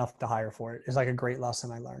well enough to hire for it. Is like a great lesson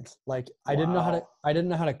I learned. Like I didn't know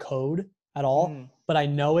how to code at all, but I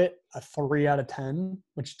know it a 3 out of 10,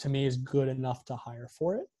 which to me is good enough to hire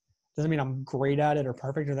for it. Doesn't mean I'm great at it or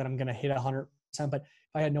perfect or that I'm going to hit 100%, but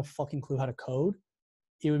if I had no fucking clue how to code,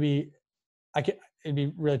 it'd be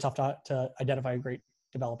really tough to identify a great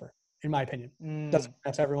developer, in my opinion. That's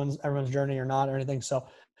everyone's journey or not or anything. So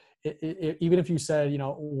even if you said,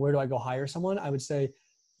 where do I go hire someone? I would say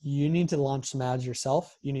you need to launch some ads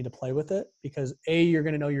yourself. You need to play with it because you're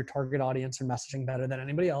going to know your target audience and messaging better than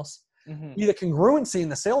anybody else. Be the congruency in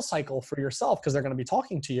the sales cycle for yourself because they're going to be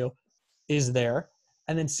talking to you is there.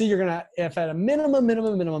 And then C, you're going to, if at a minimum, you're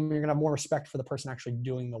going to have more respect for the person actually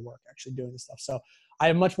doing the work, actually doing the stuff. So I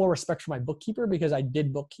have much more respect for my bookkeeper because I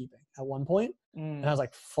did bookkeeping at one point and I was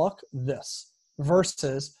like, fuck this,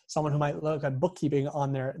 versus someone who might look at bookkeeping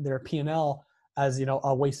on their P&L as,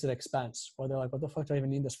 a wasted expense, or they're like, what the fuck do I even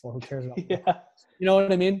need this for? Who cares about yeah. You know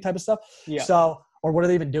what I mean? Type of stuff. Yeah. So, or what are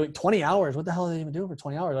they even doing? 20 hours. What the hell are they even doing for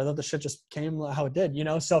 20 hours? I thought the shit just came how it did,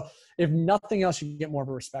 So if nothing else, you get more of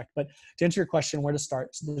a respect. But to answer your question, where to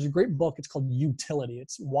start? So there's a great book. It's called Utility.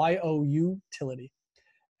 It's YOUtility.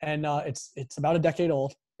 And it's about a decade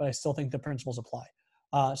old, but I still think the principles apply.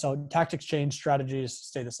 So tactics change, strategies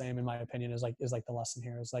stay the same, in my opinion, is like the lesson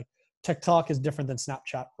here. Is like TikTok is different than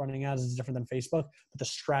Snapchat. Running ads is different than Facebook, but the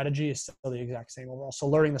strategy is still the exact same overall. So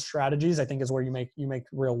learning the strategies, I think, is where you make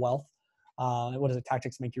real wealth. What is it?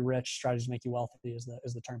 Tactics make you rich. Strategies make you wealthy is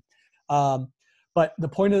the term. But the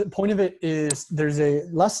point of it is there's a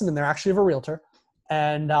lesson in there actually of a realtor.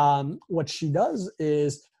 And what she does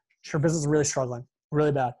is her business is really struggling,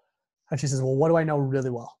 really bad. And she says, well, what do I know really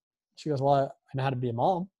well? She goes, well, I know how to be a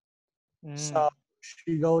mom. So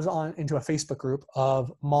she goes on into a Facebook group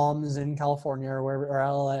of moms in California or wherever, or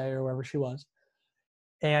LA or wherever she was.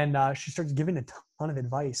 And she starts giving a ton of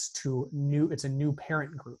advice to it's a new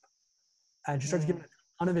parent group. And she starts giving a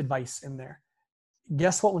ton of advice in there.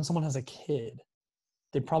 Guess what? When someone has a kid,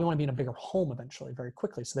 they probably want to be in a bigger home eventually, very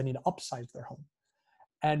quickly. So they need to upsize their home.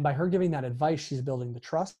 And by her giving that advice, she's building the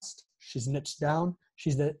trust. She's niched down.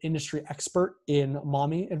 She's the industry expert in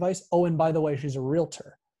mommy advice. Oh, and by the way, she's a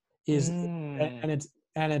realtor. And it's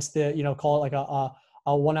the, call it like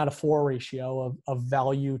a 1 out of 4 ratio of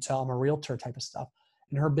value to I'm a realtor type of stuff.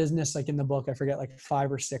 And her business, like in the book, I forget, like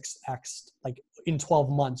 5 or 6x, like in 12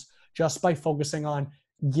 months. just by focusing on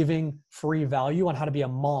giving free value on how to be a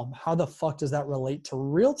mom. How the fuck does that relate to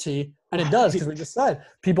realty? And it does, because we just said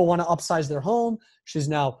people want to upsize their home. She's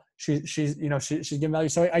giving value.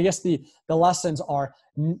 So I guess the lessons are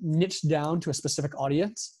niched down to a specific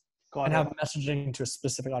audience and have messaging to a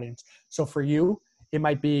specific audience. So for you, it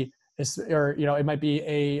might be, it might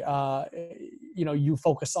be you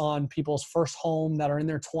focus on people's first home that are in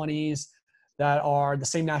their 20s, that are the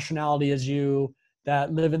same nationality as you,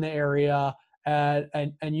 that live in the area.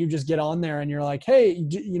 And you just get on there and you're like, hey,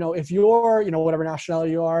 if you're, whatever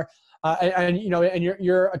nationality you are, and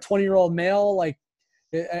you're a 20-year-old male, like,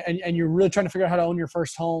 and you're really trying to figure out how to own your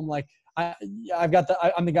first home. Like I'm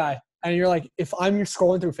the guy. And you're like, if I'm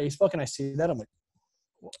scrolling through Facebook and I see that, I'm like,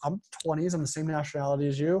 well, I'm 20s. I'm the same nationality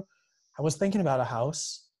as you. I was thinking about a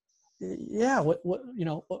house. Yeah. Let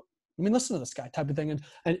me listen to this guy type of thing.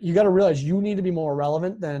 And you got to realize you need to be more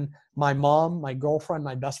relevant than my mom, my girlfriend,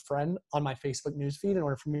 my best friend on my Facebook newsfeed in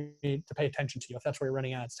order for me to pay attention to you, if that's where you're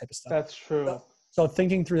running ads type of stuff. That's true. So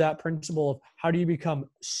thinking through that principle of how do you become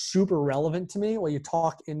super relevant to me? Well, you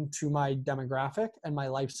talk into my demographic and my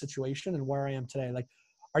life situation and where I am today. Like,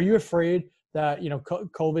 are you afraid that,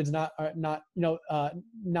 COVID's not going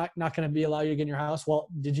to be allow you to get in your house? Well,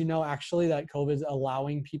 did you know actually that COVID's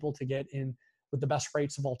allowing people to get in with the best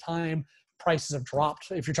rates of all time? Prices have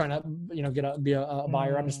dropped. If you're trying to, be a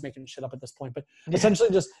buyer, I'm just making shit up at this point, but essentially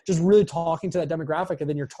just really talking to that demographic, and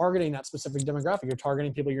then you're targeting that specific demographic. You're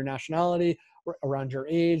targeting people your nationality, around your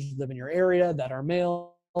age, live in your area, that are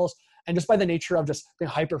males, and just by the nature of just being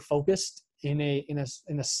hyper focused in a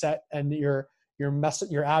set, and your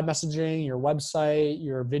ad messaging, your website,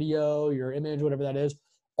 your video, your image, whatever that is,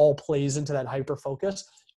 all plays into that hyper focus.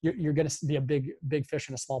 You're going to be a big fish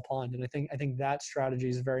in a small pond. And I think that strategy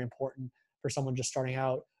is very important for someone just starting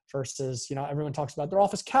out versus, everyone talks about their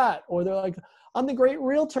office cat, or they're like, I'm the great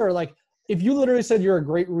realtor. Like, if you literally said you're a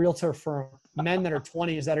great realtor for men that are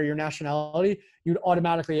 20s that are your nationality, you'd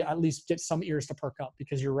automatically at least get some ears to perk up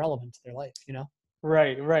because you're relevant to their life,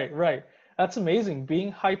 Right. That's amazing.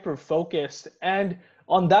 Being hyper focused. And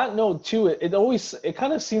on that note too, it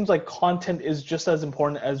kind of seems like content is just as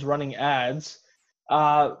important as running ads.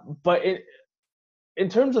 But in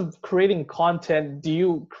terms of creating content, do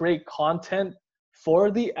you create content for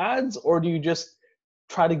the ads, or do you just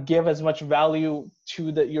try to give as much value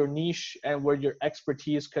to your niche and where your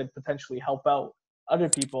expertise could potentially help out other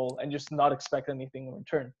people and just not expect anything in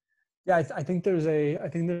return? Yeah, I think there's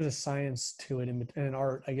a science to it and an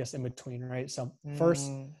art, I guess, in between, right? So first,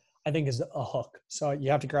 I think is a hook. So you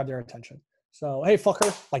have to grab their attention. So, hey,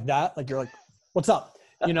 fucker, like that, like you're like, what's up?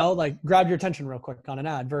 Like grab your attention real quick on an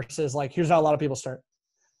ad versus like, here's how a lot of people start.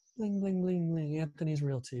 Bling, bling, bling, bling, Anthony's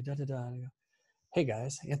Realty, da, da, da. Hey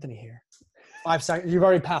guys, Anthony here. 5 seconds, you've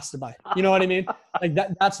already passed it by. You know what I mean? Like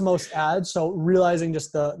that's most ads. So realizing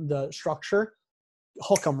just the structure,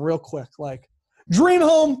 hook them real quick. Like, dream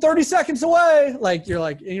home 30 seconds away. Like, you're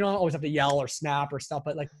like, you don't always have to yell or snap or stuff,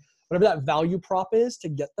 but like whatever that value prop is to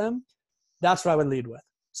get them, that's what I would lead with.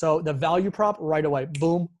 So the value prop right away,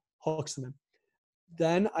 boom, hooks them in.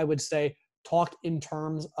 Then I would say talk in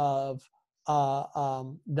terms of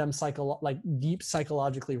them deep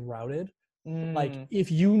psychologically routed. Like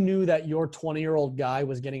if you knew that your 20-year-old guy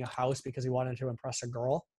was getting a house because he wanted to impress a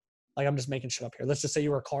girl, like I'm just making shit up here. Let's just say you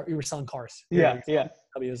were selling cars. Yeah.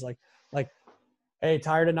 He was like, hey,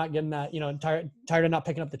 tired of not getting that, tired of not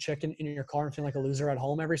picking up the chicken in your car and feeling like a loser at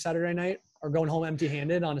home every Saturday night, or going home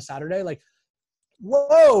empty-handed on a Saturday. Like,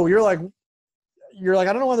 whoa, you're like,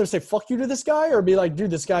 I don't know whether to say fuck you to this guy or be like,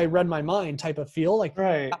 dude, this guy read my mind type of feel. Like,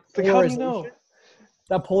 right. Like, how do you know?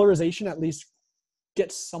 That polarization at least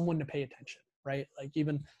gets someone to pay attention, right? Like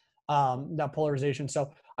even that polarization.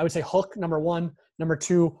 So I would say hook, number one. Number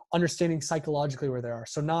two, understanding psychologically where they are.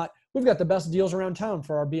 So not, we've got the best deals around town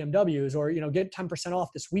for our BMWs, or, get 10% off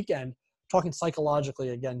this weekend. Talking psychologically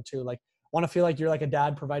again too, like want to feel like you're like a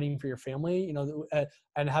dad providing for your family,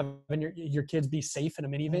 and having your kids be safe in a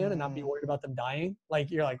minivan and not be worried about them dying.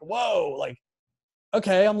 Like you're like, whoa, like,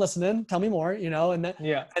 okay, I'm listening. Tell me more, and then,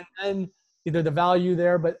 and then either the value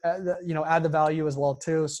there, but add the value as well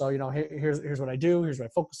too. So, here's what I do. Here's what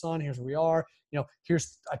I focus on. Here's where we are,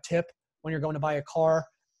 here's a tip when you're going to buy a car,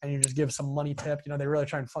 and you just give some money tip. They really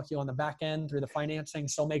try and fuck you on the back end through the financing.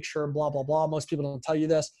 So make sure blah, blah, blah. Most people don't tell you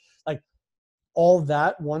this. Like all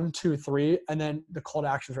that 1, 2, 3. And then the call to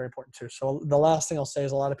action is very important too. So the last thing I'll say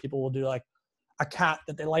is a lot of people will do like a cat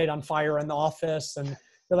that they light on fire in the office. And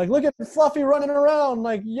they're like, look at Fluffy running around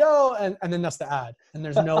like, yo. And then that's the ad. And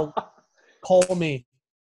there's no call me,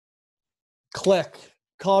 click,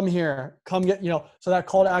 come here, come get, so that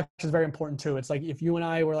call to action is very important too. It's like, if you and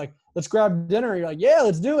I were like, let's grab dinner. You're like, yeah,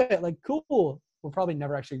 let's do it. Like, cool. We'll probably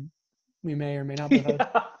never actually, we may or may not.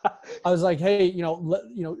 I was like, hey,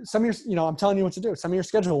 some of your, I'm telling you what to do. Some of your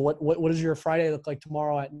schedule. What does your Friday look like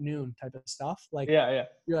tomorrow at noon type of stuff? Like, yeah.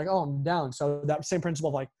 You're like, oh, I'm down. So that same principle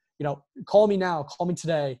of like, call me now, call me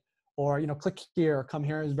today, or, click here, come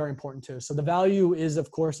here is very important too. So the value is of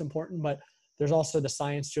course important, but there's also the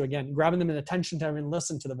science to, again, grabbing them in attention to even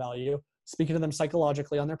listen to the value, speaking to them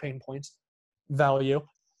psychologically on their pain points, value,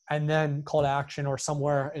 and then call to action or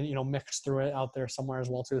somewhere, and, mix through it out there somewhere as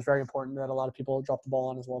well too. It's very important that a lot of people drop the ball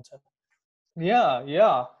on as well too.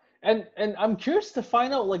 Yeah. And I'm curious to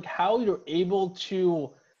find out like how you're able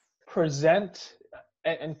to present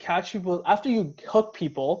and catch people after you hook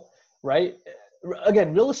people, right?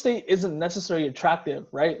 Again, real estate isn't necessarily attractive,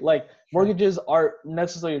 right? Like mortgages aren't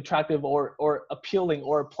necessarily attractive or appealing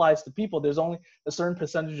or applies to people. There's only a certain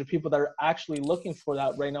percentage of people that are actually looking for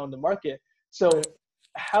that right now in the market. So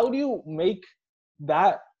how do you make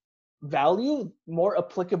that value more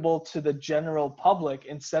applicable to the general public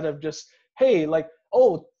instead of just, hey, like,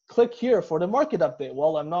 oh, click here for the market update?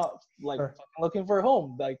 Well, I'm not like looking for a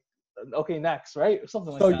home. Like, okay, next, right? Or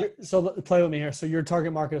something like that. So play with me here. So your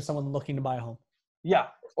target market is someone looking to buy a home. Yeah.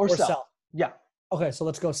 Or sell. Yeah. Okay. So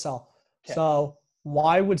let's go sell. Okay. So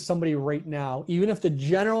why would somebody right now, even if the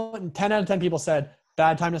general 10 out of 10 people said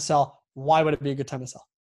bad time to sell, why would it be a good time to sell?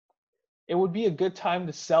 It would be a good time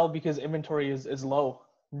to sell because inventory is low,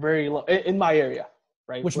 very low in my area,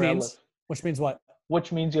 right? Which means what?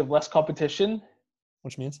 Which means you have less competition.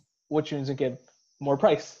 Which means you get more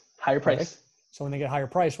price, higher price. Okay. So when they get higher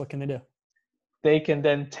price, what can they do? They can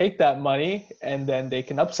then take that money and then they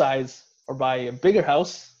can upsize or buy a bigger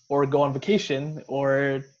house or go on vacation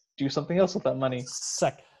or do something else with that money.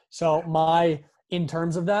 Sick. So in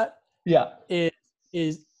terms of that,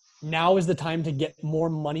 is now is the time to get more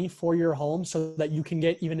money for your home so that you can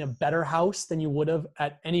get even a better house than you would have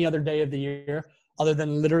at any other day of the year other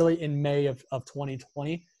than literally in May of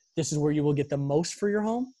 2020. This is where you will get the most for your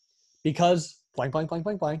home because blank,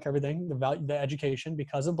 everything, the value, the education,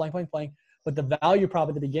 because of blank. But the value prop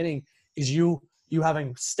at the beginning is you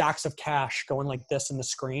having stacks of cash going like this in the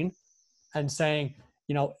screen and saying,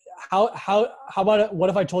 how about it? What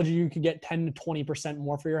if I told you could get 10 to 20%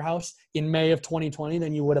 more for your house in May of 2020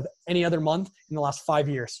 than you would have any other month in the last 5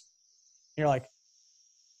 years? And you're like,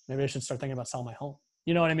 maybe I should start thinking about selling my home.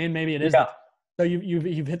 You know what I mean? Maybe it is. Yeah. So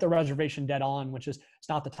you've hit the reservation dead on, which is it's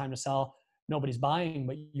not the time to sell. Nobody's buying,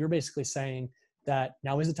 but you're basically saying that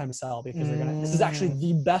now is the time to sell because this is actually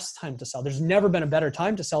the best time to sell. There's never been a better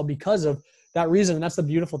time to sell because of that reason. And that's the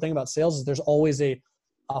beautiful thing about sales is there's always a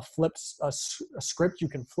script you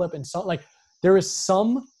can flip, and so like there is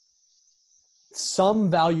some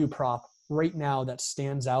value prop right now that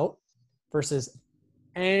stands out versus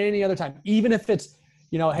any other time. Even if it's,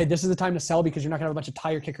 hey, this is the time to sell because you're not gonna have a bunch of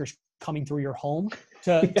tire kickers coming through your home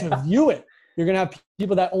to view it. You're going to have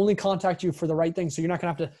people that only contact you for the right thing. So you're not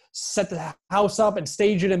going to have to set the house up and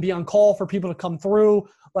stage it and be on call for people to come through.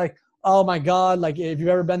 Like, oh my God, like if you've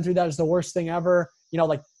ever been through that, it's the worst thing ever.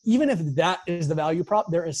 Like even if that is the value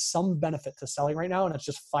prop, there is some benefit to selling right now. And it's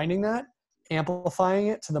just finding that, amplifying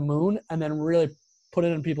it to the moon, and then really put it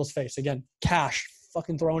in people's face. Again, cash,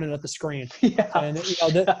 fucking throwing it at the screen. Yeah. And this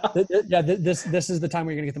is the time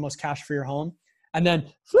where you're going to get the most cash for your home. And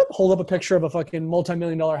then hold up a picture of a fucking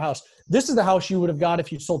multi-million-dollar house. This is the house you would have got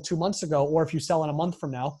if you sold 2 months ago, or if you sell in a month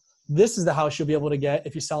from now. This is the house you'll be able to get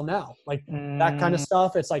if you sell now. Like that kind of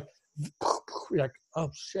stuff. It's like, you're like,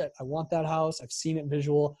 oh shit, I want that house. I've seen it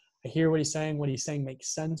visual. I hear what he's saying. What he's saying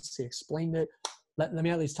makes sense. He explained it. Let me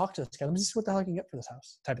at least talk to this guy. Let me see what the hell I can get for this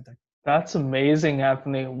house type of thing. That's amazing,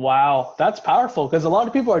 Anthony. Wow. That's powerful because a lot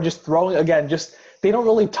of people are just they don't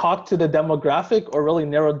really talk to the demographic or really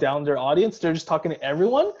narrow down their audience. They're just talking to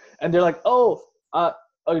everyone and they're like,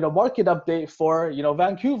 market update for,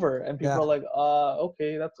 Vancouver. And people are like,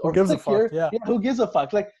 okay, that's, or who gives a fuck? Here. Yeah. Who gives a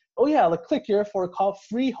fuck? Like, oh yeah, like click here for a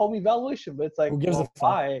free home evaluation. But it's like, who gives a fuck?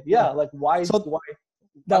 Why? Yeah. Like why? So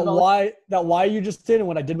why? That why you just did and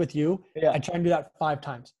what I did with you, yeah. I try and do that 5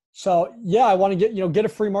 times. So yeah, I want to get a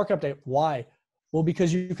free market update. Why? Well,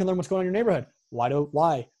 because you can learn what's going on in your neighborhood. Why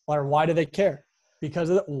do they care? Because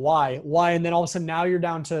of why? And then all of a sudden now you're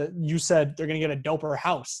down to, you said they're going to get a doper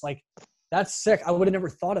house. Like that's sick. I would have never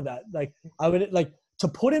thought of that. Like I would like to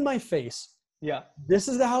put in my face. Yeah. This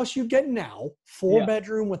is the house you get now,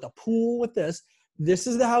 4-bedroom with a pool with this. This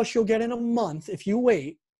is the house you'll get in a month if you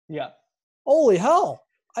wait. Yeah. Holy hell.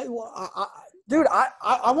 Dude,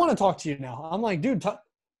 I want to talk to you now. I'm like, dude,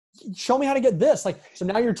 show me how to get this. Like, so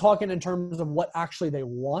now you're talking in terms of what actually they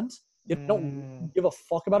want. They don't give a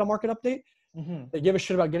fuck about a market update. Mm-hmm. They give a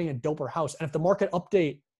shit about getting a doper house. And if the market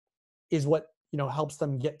update is what, helps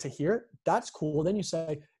them get to here. That's cool. Then you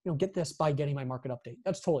say, get this by getting my market update.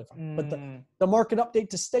 That's totally fine. But the market update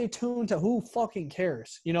to stay tuned to, who fucking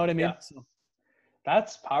cares? You know what I mean? Yeah. So.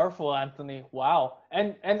 That's powerful, Anthony. Wow.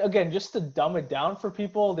 And again, just to dumb it down for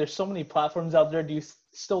people, there's so many platforms out there. Do you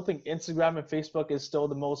still think Instagram and Facebook is still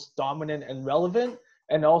the most dominant and relevant?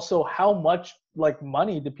 And also, how much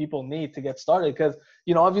money do people need to get started? Because,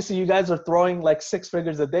 obviously you guys are throwing 6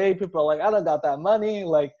 figures a day. People are like, I don't got that money.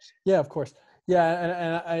 Yeah, of course. Yeah.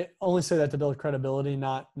 And I only say that to build credibility,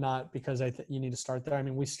 not because you need to start there. I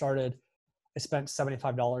mean, I spent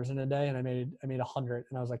 $75 in a day and I made 100,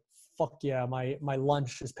 and I was like, fuck yeah, my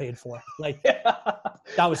lunch is paid for.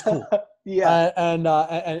 That was cool. Yeah.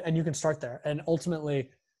 And you can start there. And ultimately,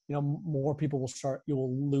 more people will start, you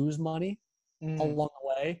will lose money along the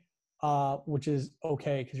way, which is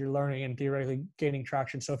okay, because you're learning and theoretically gaining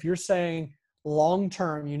traction. So if you're saying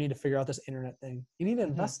long-term, you need to figure out this internet thing, you need to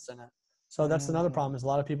invest in it. So that's another problem, is a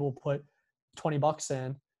lot of people put $20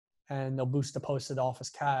 in and they'll boost a posted office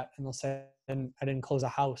cat and they'll say, and I didn't close a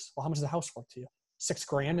house. Well, how much is the house worth to you?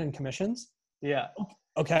 $6,000 in commissions? Yeah.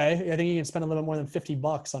 Okay. I think you can spend a little bit more than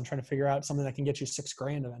 $50 on trying to figure out something that can get you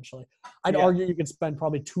 $6,000 eventually. I'd argue you can spend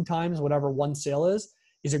probably 2 times whatever one sale is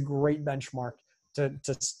a great benchmark to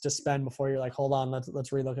spend before you're like, hold on,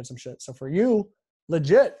 let's relook at some shit. So for you,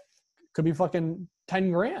 legit, could be fucking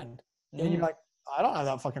 $10,000. And you're like, I don't have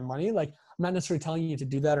that fucking money. I'm not necessarily telling you to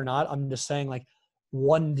do that or not. I'm just saying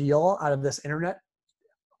one deal out of this internet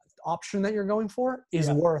option that you're going for is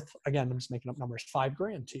worth, again, I'm just making up numbers,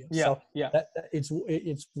 $5,000 to you. Yeah. So yeah.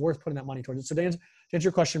 It's worth putting that money towards it. So to answer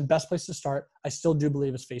your question, best place to start, I still do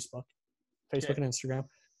believe, is Facebook and Instagram.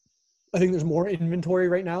 I think there's more inventory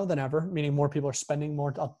right now than ever, meaning more people are spending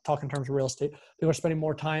more, I'll talk in terms of real estate, people are spending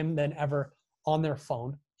more time than ever on their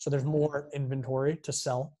phone. So there's more inventory to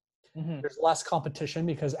sell. There's less competition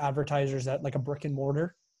because advertisers at a brick and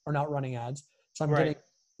mortar are not running ads. So I'm getting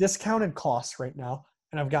discounted costs right now.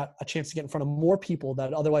 And I've got a chance to get in front of more people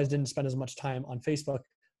that otherwise didn't spend as much time on Facebook.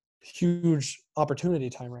 Huge opportunity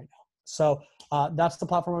time right now. So that's the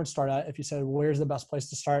platform I would start at. If you said, where's the best place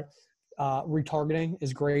to start? Retargeting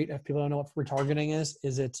is great. If people don't know what retargeting is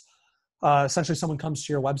it's essentially someone comes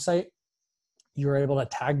to your website, you're able to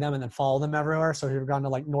tag them and then follow them everywhere. So if you've gone to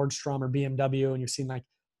Nordstrom or BMW and you've seen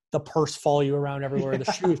the purse follow you around everywhere,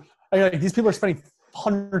 the shoes, these people are spending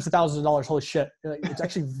hundreds of thousands of dollars. Holy shit. It's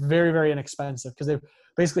actually very, very inexpensive because they've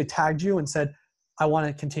basically tagged you and said, I want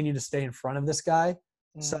to continue to stay in front of this guy.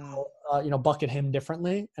 So, bucket him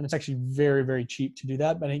differently. And it's actually very, very cheap to do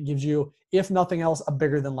that. But it gives you, if nothing else, a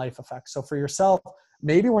bigger than life effect. So for yourself,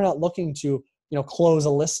 maybe we're not looking to, close a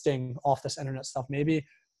listing off this internet stuff. Maybe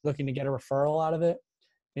looking to get a referral out of it.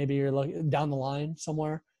 Maybe you're looking down the line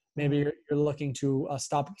somewhere. Maybe you're looking to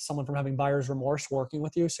stop someone from having buyer's remorse working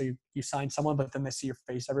with you. So you sign someone, but then they see your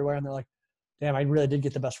face everywhere and they're like, damn, I really did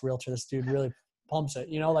get the best realtor. This dude really pumps it.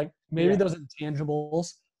 Maybe those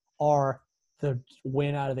intangibles are the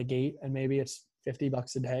win out of the gate, and maybe it's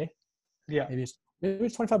 $50 a day. Yeah. Maybe it's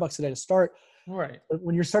 $25 a day to start. Right. But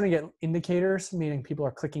when you're starting to get indicators, meaning people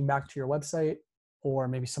are clicking back to your website, or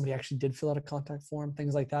maybe somebody actually did fill out a contact form,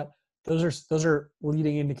 things like that. Those are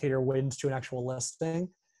leading indicator wins to an actual listing.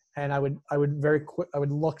 And I would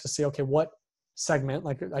look to see, okay, what segment,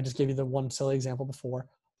 like I just gave you the one silly example before,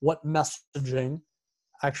 what messaging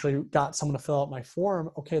actually got someone to fill out my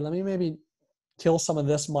form? Okay, let me maybe kill some of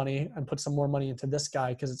this money and put some more money into this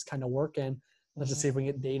guy because it's kind of working. Let's just see if we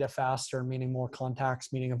can get data faster, meaning more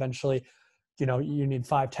contacts, meaning eventually, you need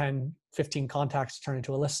 5, 10, 15 contacts to turn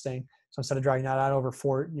into a listing. So instead of dragging that out over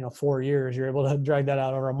 4 years, you're able to drag that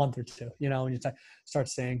out over a month or 2, when you start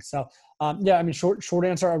seeing. So, short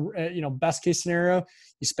answer, best case scenario,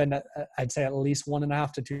 you spend, I'd say, at least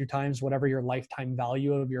 1.5 to 2 times whatever your lifetime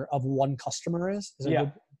value of one customer is.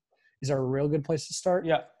 Is there a real good place to start?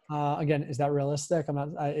 Yeah. Again, is that realistic?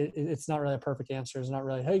 It's not really a perfect answer. It's not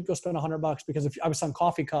really, hey, go spend $100, because if I was selling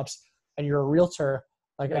coffee cups and you're a realtor,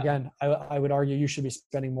 again, I would argue you should be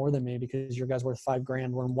spending more than me because your guy's worth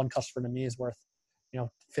 $5,000 when one customer to me is worth, $50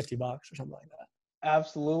 or something like that.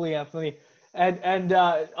 Absolutely, Anthony. And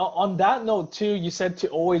on that note too, you said to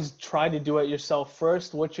always try to do it yourself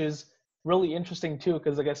first, which is really interesting too,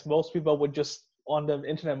 because I guess most people would just, on the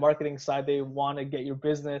internet marketing side, they want to get your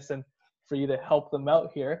business and for you to help them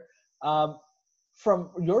out here.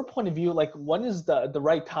 From your point of view, when is the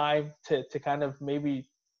right time to kind of maybe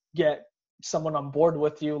get someone on board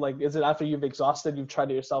with you? Is it after you've exhausted, you've tried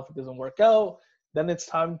it yourself, it doesn't work out, then it's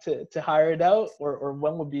time to hire it out, or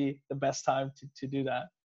when would be the best time to do that?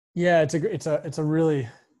 Yeah, it's a really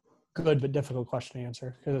good but difficult question to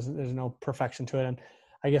answer because there's no perfection to it. And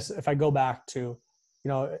I guess if I go back to,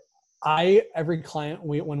 every client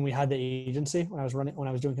when we had the agency, when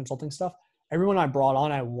I was doing consulting stuff, everyone I brought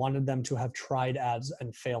on, I wanted them to have tried ads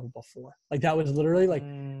and failed before. Like that was literally like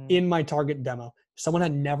in my target demo. If someone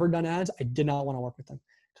had never done ads, I did not want to work with them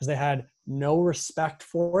because they had no respect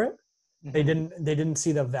for it. They didn't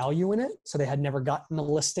see the value in it. So they had never gotten a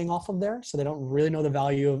listing off of there. So they don't really know the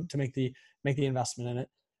value to make the investment in it.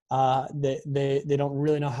 They don't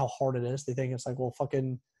really know how hard it is. They think it's like, well,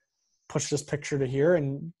 fucking push this picture to here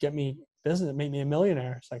and get me business, make me a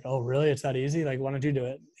millionaire. It's like, oh, really? It's that easy? Like, why don't you do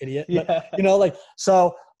it, idiot? Yeah. But,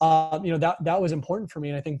 so, that was important for me.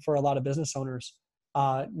 And I think for a lot of business owners,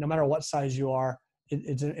 no matter what size you are,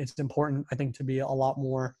 it's important, I think, to be a lot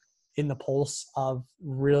more in the pulse of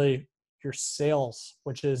really your sales,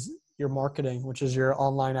 which is your marketing, which is your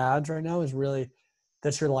online ads right now is really,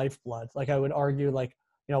 that's your lifeblood. Like I would argue, like,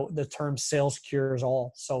 the term sales cures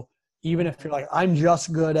all. So even if you're like, I'm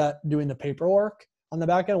just good at doing the paperwork on the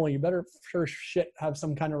back end, well, you better for shit have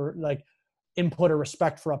some kind of like input or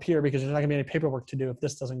respect for up here, because there's not gonna be any paperwork to do if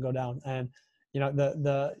this doesn't go down. And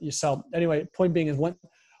so anyway, point being is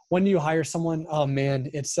when do you hire someone? Oh man,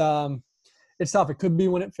 it's tough. It could be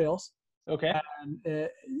when it fails. Okay. And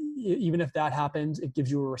even if that happens, it gives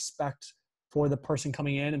you a respect for the person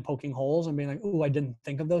coming in and poking holes and being like, oh, I didn't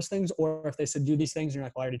think of those things. Or if they said do these things and you're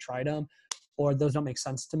like, well, I already tried them, or those don't make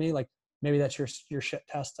sense to me. Like maybe that's your shit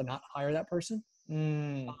test to not hire that person.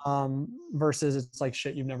 Versus it's like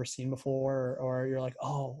shit you've never seen before, or you're like,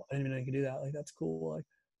 oh, I didn't even know you could do that. Like that's cool. Like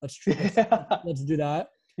let's do that.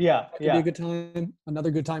 Yeah. That could be a good time.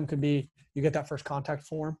 Another good time could be you get that first contact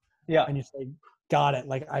form. Yeah. And you say, got it.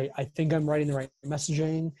 Like I think I'm writing the right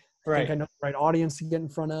messaging. I think I know the right audience to get in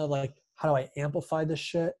front of. Like, how do I amplify this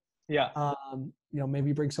shit? Yeah.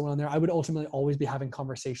 Maybe bring someone on there. I would ultimately always be having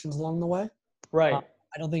conversations along the way. Right.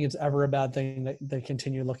 I don't think it's ever a bad thing that they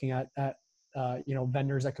continue looking at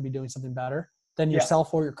vendors that could be doing something better than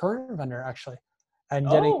yourself or your current vendor, actually. And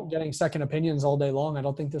getting second opinions all day long. I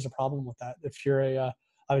don't think there's a problem with that. If you're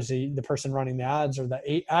obviously the person running the ads or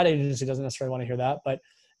the ad agency doesn't necessarily want to hear that. But,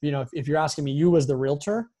 if you're asking me, you as the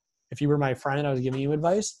realtor, if you were my friend and I was giving you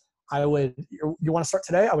advice, I would, you want to start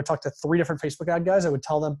today? I would talk to 3 different Facebook ad guys. I would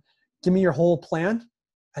tell them, give me your whole plan.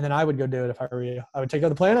 And then I would go do it if I were you. I would take out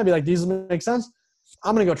the plan. I'd be like, these make sense.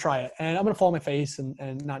 I'm going to go try it. And I'm going to fall on my face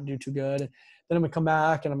and not do too good. And then I'm going to come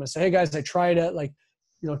back and I'm going to say, hey guys, I tried it. Like,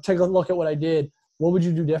 take a look at what I did. What would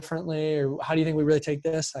you do differently? Or how do you think we really take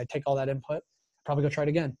this? I take all that input, probably go try it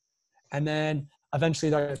again. And then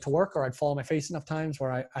eventually either I get to work or I'd fall on my face enough times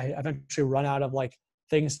where I eventually run out of like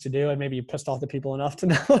things to do, and maybe you pissed off the people enough to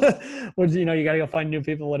know, you got to go find new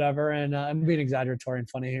people, whatever. And I'm being exaggeratory and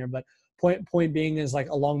funny here, but point being is like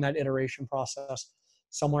along that iteration process,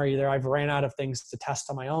 somewhere either I've ran out of things to test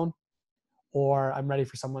on my own, or I'm ready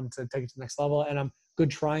for someone to take it to the next level and I'm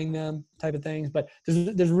good trying them type of things. But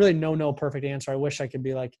there's really no perfect answer. I wish I could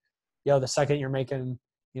be like, the second you're making,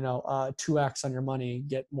 2x on your money,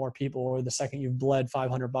 get more people, or the second you've bled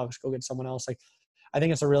 $500, go get someone else. Like, I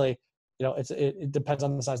think it's a really, it depends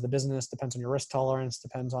on the size of the business, depends on your risk tolerance,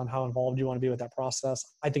 depends on how involved you want to be with that process.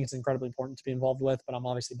 I think it's incredibly important to be involved with, but I'm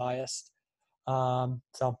obviously biased.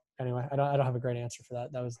 So anyway, I don't have a great answer for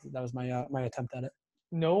that. That was my attempt at it.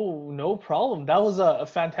 No problem. That was a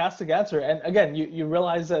fantastic answer. And again, you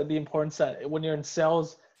realize that the importance that when you're in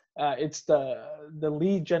sales, it's the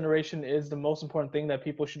lead generation is the most important thing that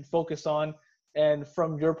people should focus on. And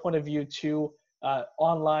from your point of view too,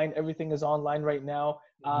 online, everything is online right now.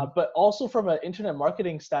 But also from an internet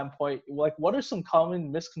marketing standpoint, like what are some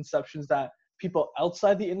common misconceptions that people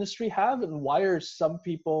outside the industry have, and why are some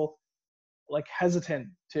people like hesitant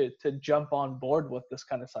to jump on board with this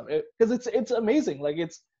kind of stuff? Because it's amazing, like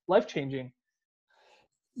it's life-changing.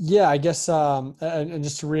 Yeah, I guess, and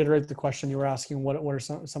just to reiterate the question you were asking, what are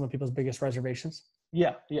some of people's biggest reservations?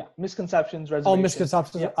 Yeah. Misconceptions, reservations. Oh,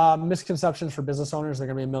 misconceptions. Yeah. Misconceptions for business owners, they're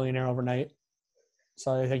going to be a millionaire overnight.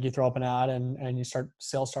 So I think you throw up an ad and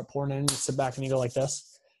sales start pouring in, you sit back and you go like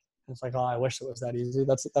this. And it's like, oh, I wish it was that easy.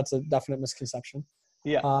 That's a definite misconception.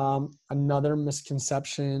 Yeah. Another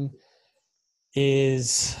misconception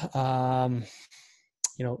is, similar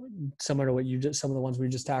to what some of the ones we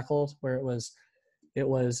just tackled, where it was,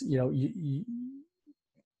 you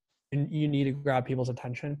need to grab people's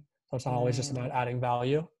attention. So it's not always just about adding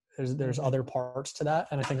value. There's other parts to that.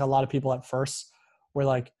 And I think a lot of people at first were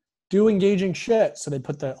like, do engaging shit. So they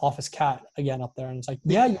put the office cat again up there, and it's like,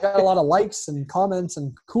 yeah, you got a lot of likes and comments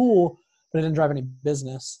and cool, but it didn't drive any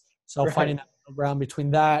business. So finding that ground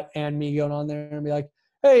between that and me going on there and be like,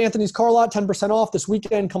 hey, Anthony's Car Lot, 10% off this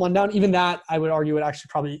weekend, come on down. Even that, I would argue, would actually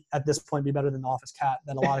probably at this point be better than the office cat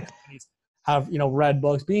that a lot of companies have, read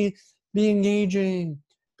books. Be engaging,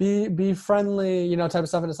 be friendly, you know, type of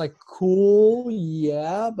stuff. And it's like, cool,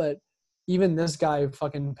 yeah, but even this guy,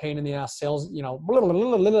 fucking pain in the ass sales, you know,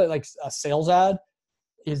 like a sales ad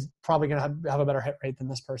is probably going to have a better hit rate than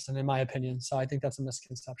this person, in my opinion. So I think that's a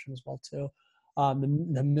misconception as well too.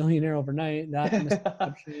 The millionaire overnight, that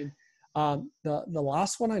misconception. The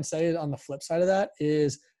last one I'd say on the flip side of that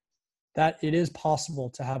is that it is possible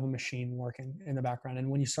to have a machine working in the background. And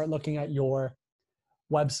when you start looking at your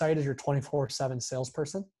website as your 24/7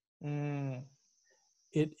 salesperson,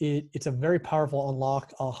 it's a very powerful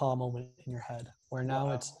unlock aha moment in your head where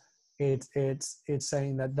now it's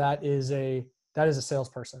saying that is a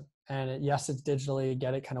salesperson. And yes, it's digitally,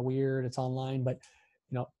 get it, kind of weird, it's online, but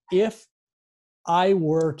you know, if I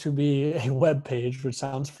were to be a web page, which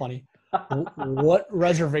sounds funny, what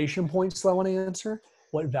reservation points do I want to answer?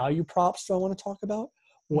 What value props do I want to talk about?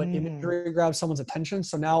 What imagery grabs someone's attention?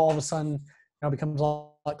 So now all of a sudden, you know, it becomes a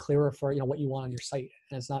lot clearer for, you know, what you want on your site.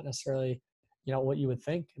 And it's not necessarily, you know, what you would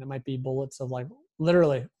think. And it might be bullets of like,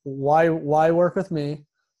 literally, why work with me?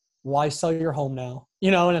 Why sell your home now?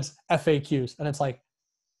 You know, and it's FAQs. And it's like,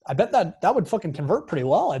 I bet that would fucking convert pretty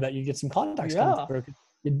well. I bet you get some contacts coming through.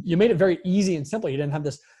 You made it very easy and simple. You didn't have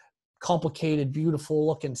this complicated, beautiful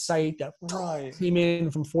looking site that came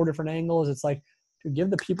in from 4 different angles. It's like, to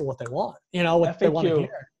give the people what they want, you know, what FAQ. They want to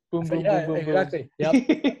hear. Boom, boom, yeah, boom, boom, exactly.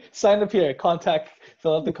 Yep. Sign up here.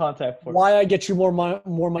 Fill out the contact form. Why I get you more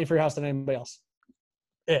money for your house than anybody else.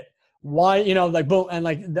 Why, you know, like boom, and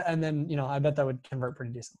then, you know, I bet that would convert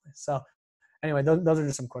pretty decently. So anyway, those are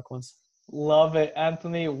just some quick ones. Love it,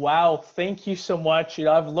 Anthony. Wow. Thank you so much. You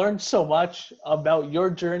know, I've learned so much about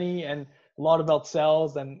your journey and a lot about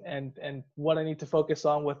sales and what I need to focus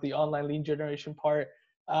on with the online lead generation part.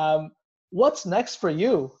 What's next for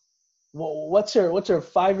you? What's your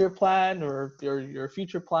 5-year plan or your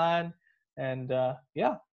future plan? And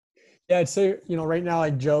yeah, I'd say, you know, right now I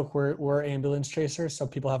joke we're ambulance chasers, so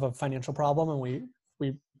people have a financial problem and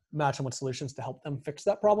we match them with solutions to help them fix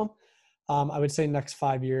that problem. I would say next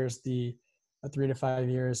 5 years, the 3 to 5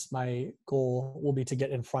 years, my goal will be to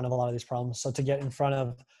get in front of a lot of these problems. So to get in front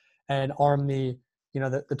of and arm the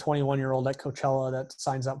 21-year-old at Coachella that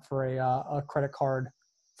signs up for a credit card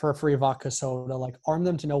for a free vodka soda, like arm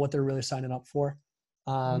them to know what they're really signing up for.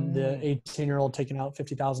 The 18-year-old taking out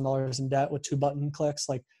 $50,000 in debt with 2 button clicks.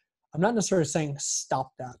 Like, I'm not necessarily saying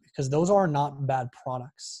stop that, because those are not bad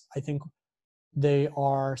products. I think they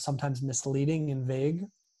are sometimes misleading and vague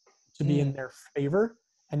to be in their favor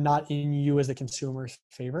and not in you as the consumer's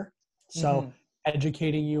favor. So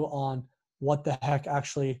educating you on what the heck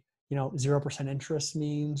actually, you know, 0% interest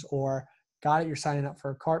means, or got it, you're signing up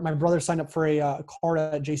for a card. My brother signed up for a card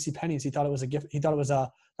at JCPenney's. He thought it was a gift. He thought it was a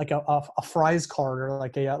Fry's card or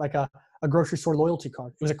like a grocery store loyalty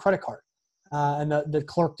card. It was a credit card. And the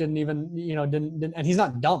clerk didn't even, you know, didn't, and he's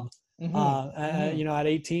not dumb, you know, at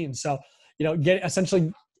 18. So, you know,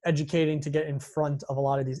 essentially educating to get in front of a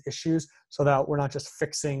lot of these issues so that we're not just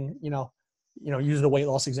fixing, you know, use the weight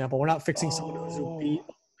loss example. We're not fixing someone who's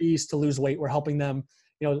obese to lose weight. We're helping them,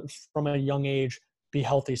 you know, from a young age, be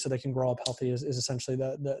healthy so they can grow up healthy is essentially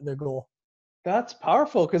the goal. That's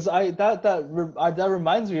powerful, because that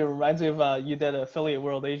reminds me of you did Affiliate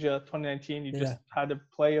World Asia 2019. You just had a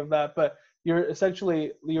play of that, but you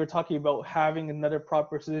were talking about having another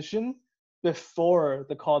proposition before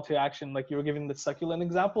the call to action. Like you were giving the succulent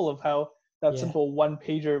example of how that simple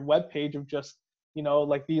 1-pager web page of just, you know,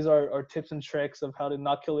 like these are tips and tricks of how to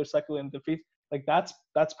not kill your succulent defeat. Like that's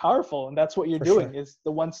powerful. And that's what you're doing is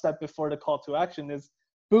the one step before the call to action is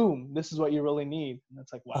boom, this is what you really need. And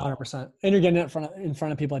it's like, wow. 100%. And you're getting it in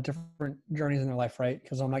front of people at different journeys in their life, right?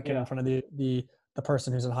 Because I'm not getting in front of the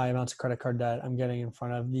person who's in high amounts of credit card debt. I'm getting in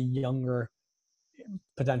front of the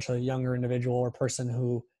potentially younger individual or person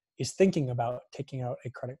who is thinking about taking out a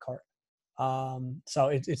credit card. So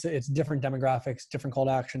it's different demographics, different call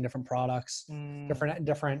to action, different products,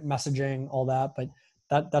 different messaging, all that. But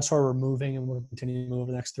that's where we're moving, and we'll continue to move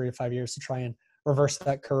over the next 3 to 5 years to try and reverse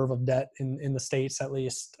that curve of debt in the States at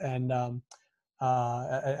least, and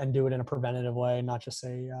do it in a preventative way, not just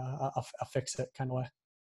a fix it kind of way.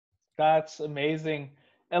 That's amazing.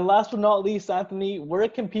 And last but not least, Anthony, where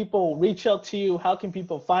can people reach out to you? How can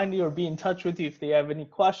people find you or be in touch with you if they have any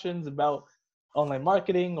questions about online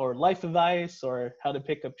marketing or life advice or how to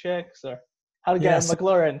pick up chicks or how to get a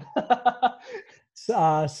McLaren?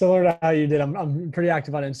 Similar to how you did, I'm pretty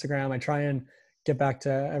active on Instagram. I try and get back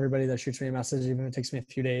to everybody that shoots me a message, even if it takes me a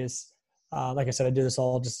few days. Like I said, I do this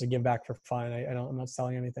all just to give back for fun. I'm not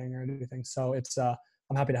selling anything or anything. So it's,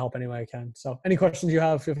 I'm happy to help any way I can. So any questions you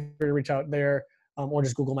have, feel free to reach out there, or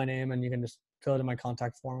just Google my name and you can just fill it in my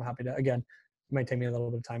contact form. I'm happy to, again, might take me a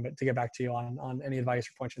little bit of time, but to get back to you on any advice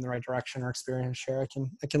or point you in the right direction or experience share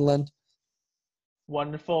I can lend.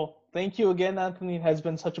 Wonderful. Thank you again, Anthony. It has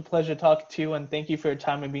been such a pleasure talking to you, and thank you for your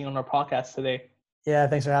time and being on our podcast today. Yeah,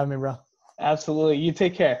 thanks for having me, bro. Absolutely. You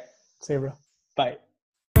take care. See you, bro. Bye.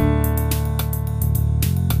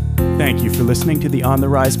 Thank you for listening to the On the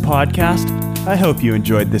Rise podcast. I hope you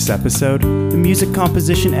enjoyed this episode. The music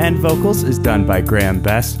composition and vocals is done by Graham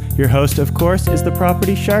Best. Your host, of course, is the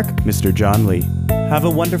property shark, Mr. John Lee. Have a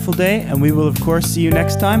wonderful day, and we will, of course, see you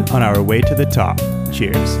next time on our way to the top.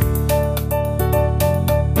 Cheers.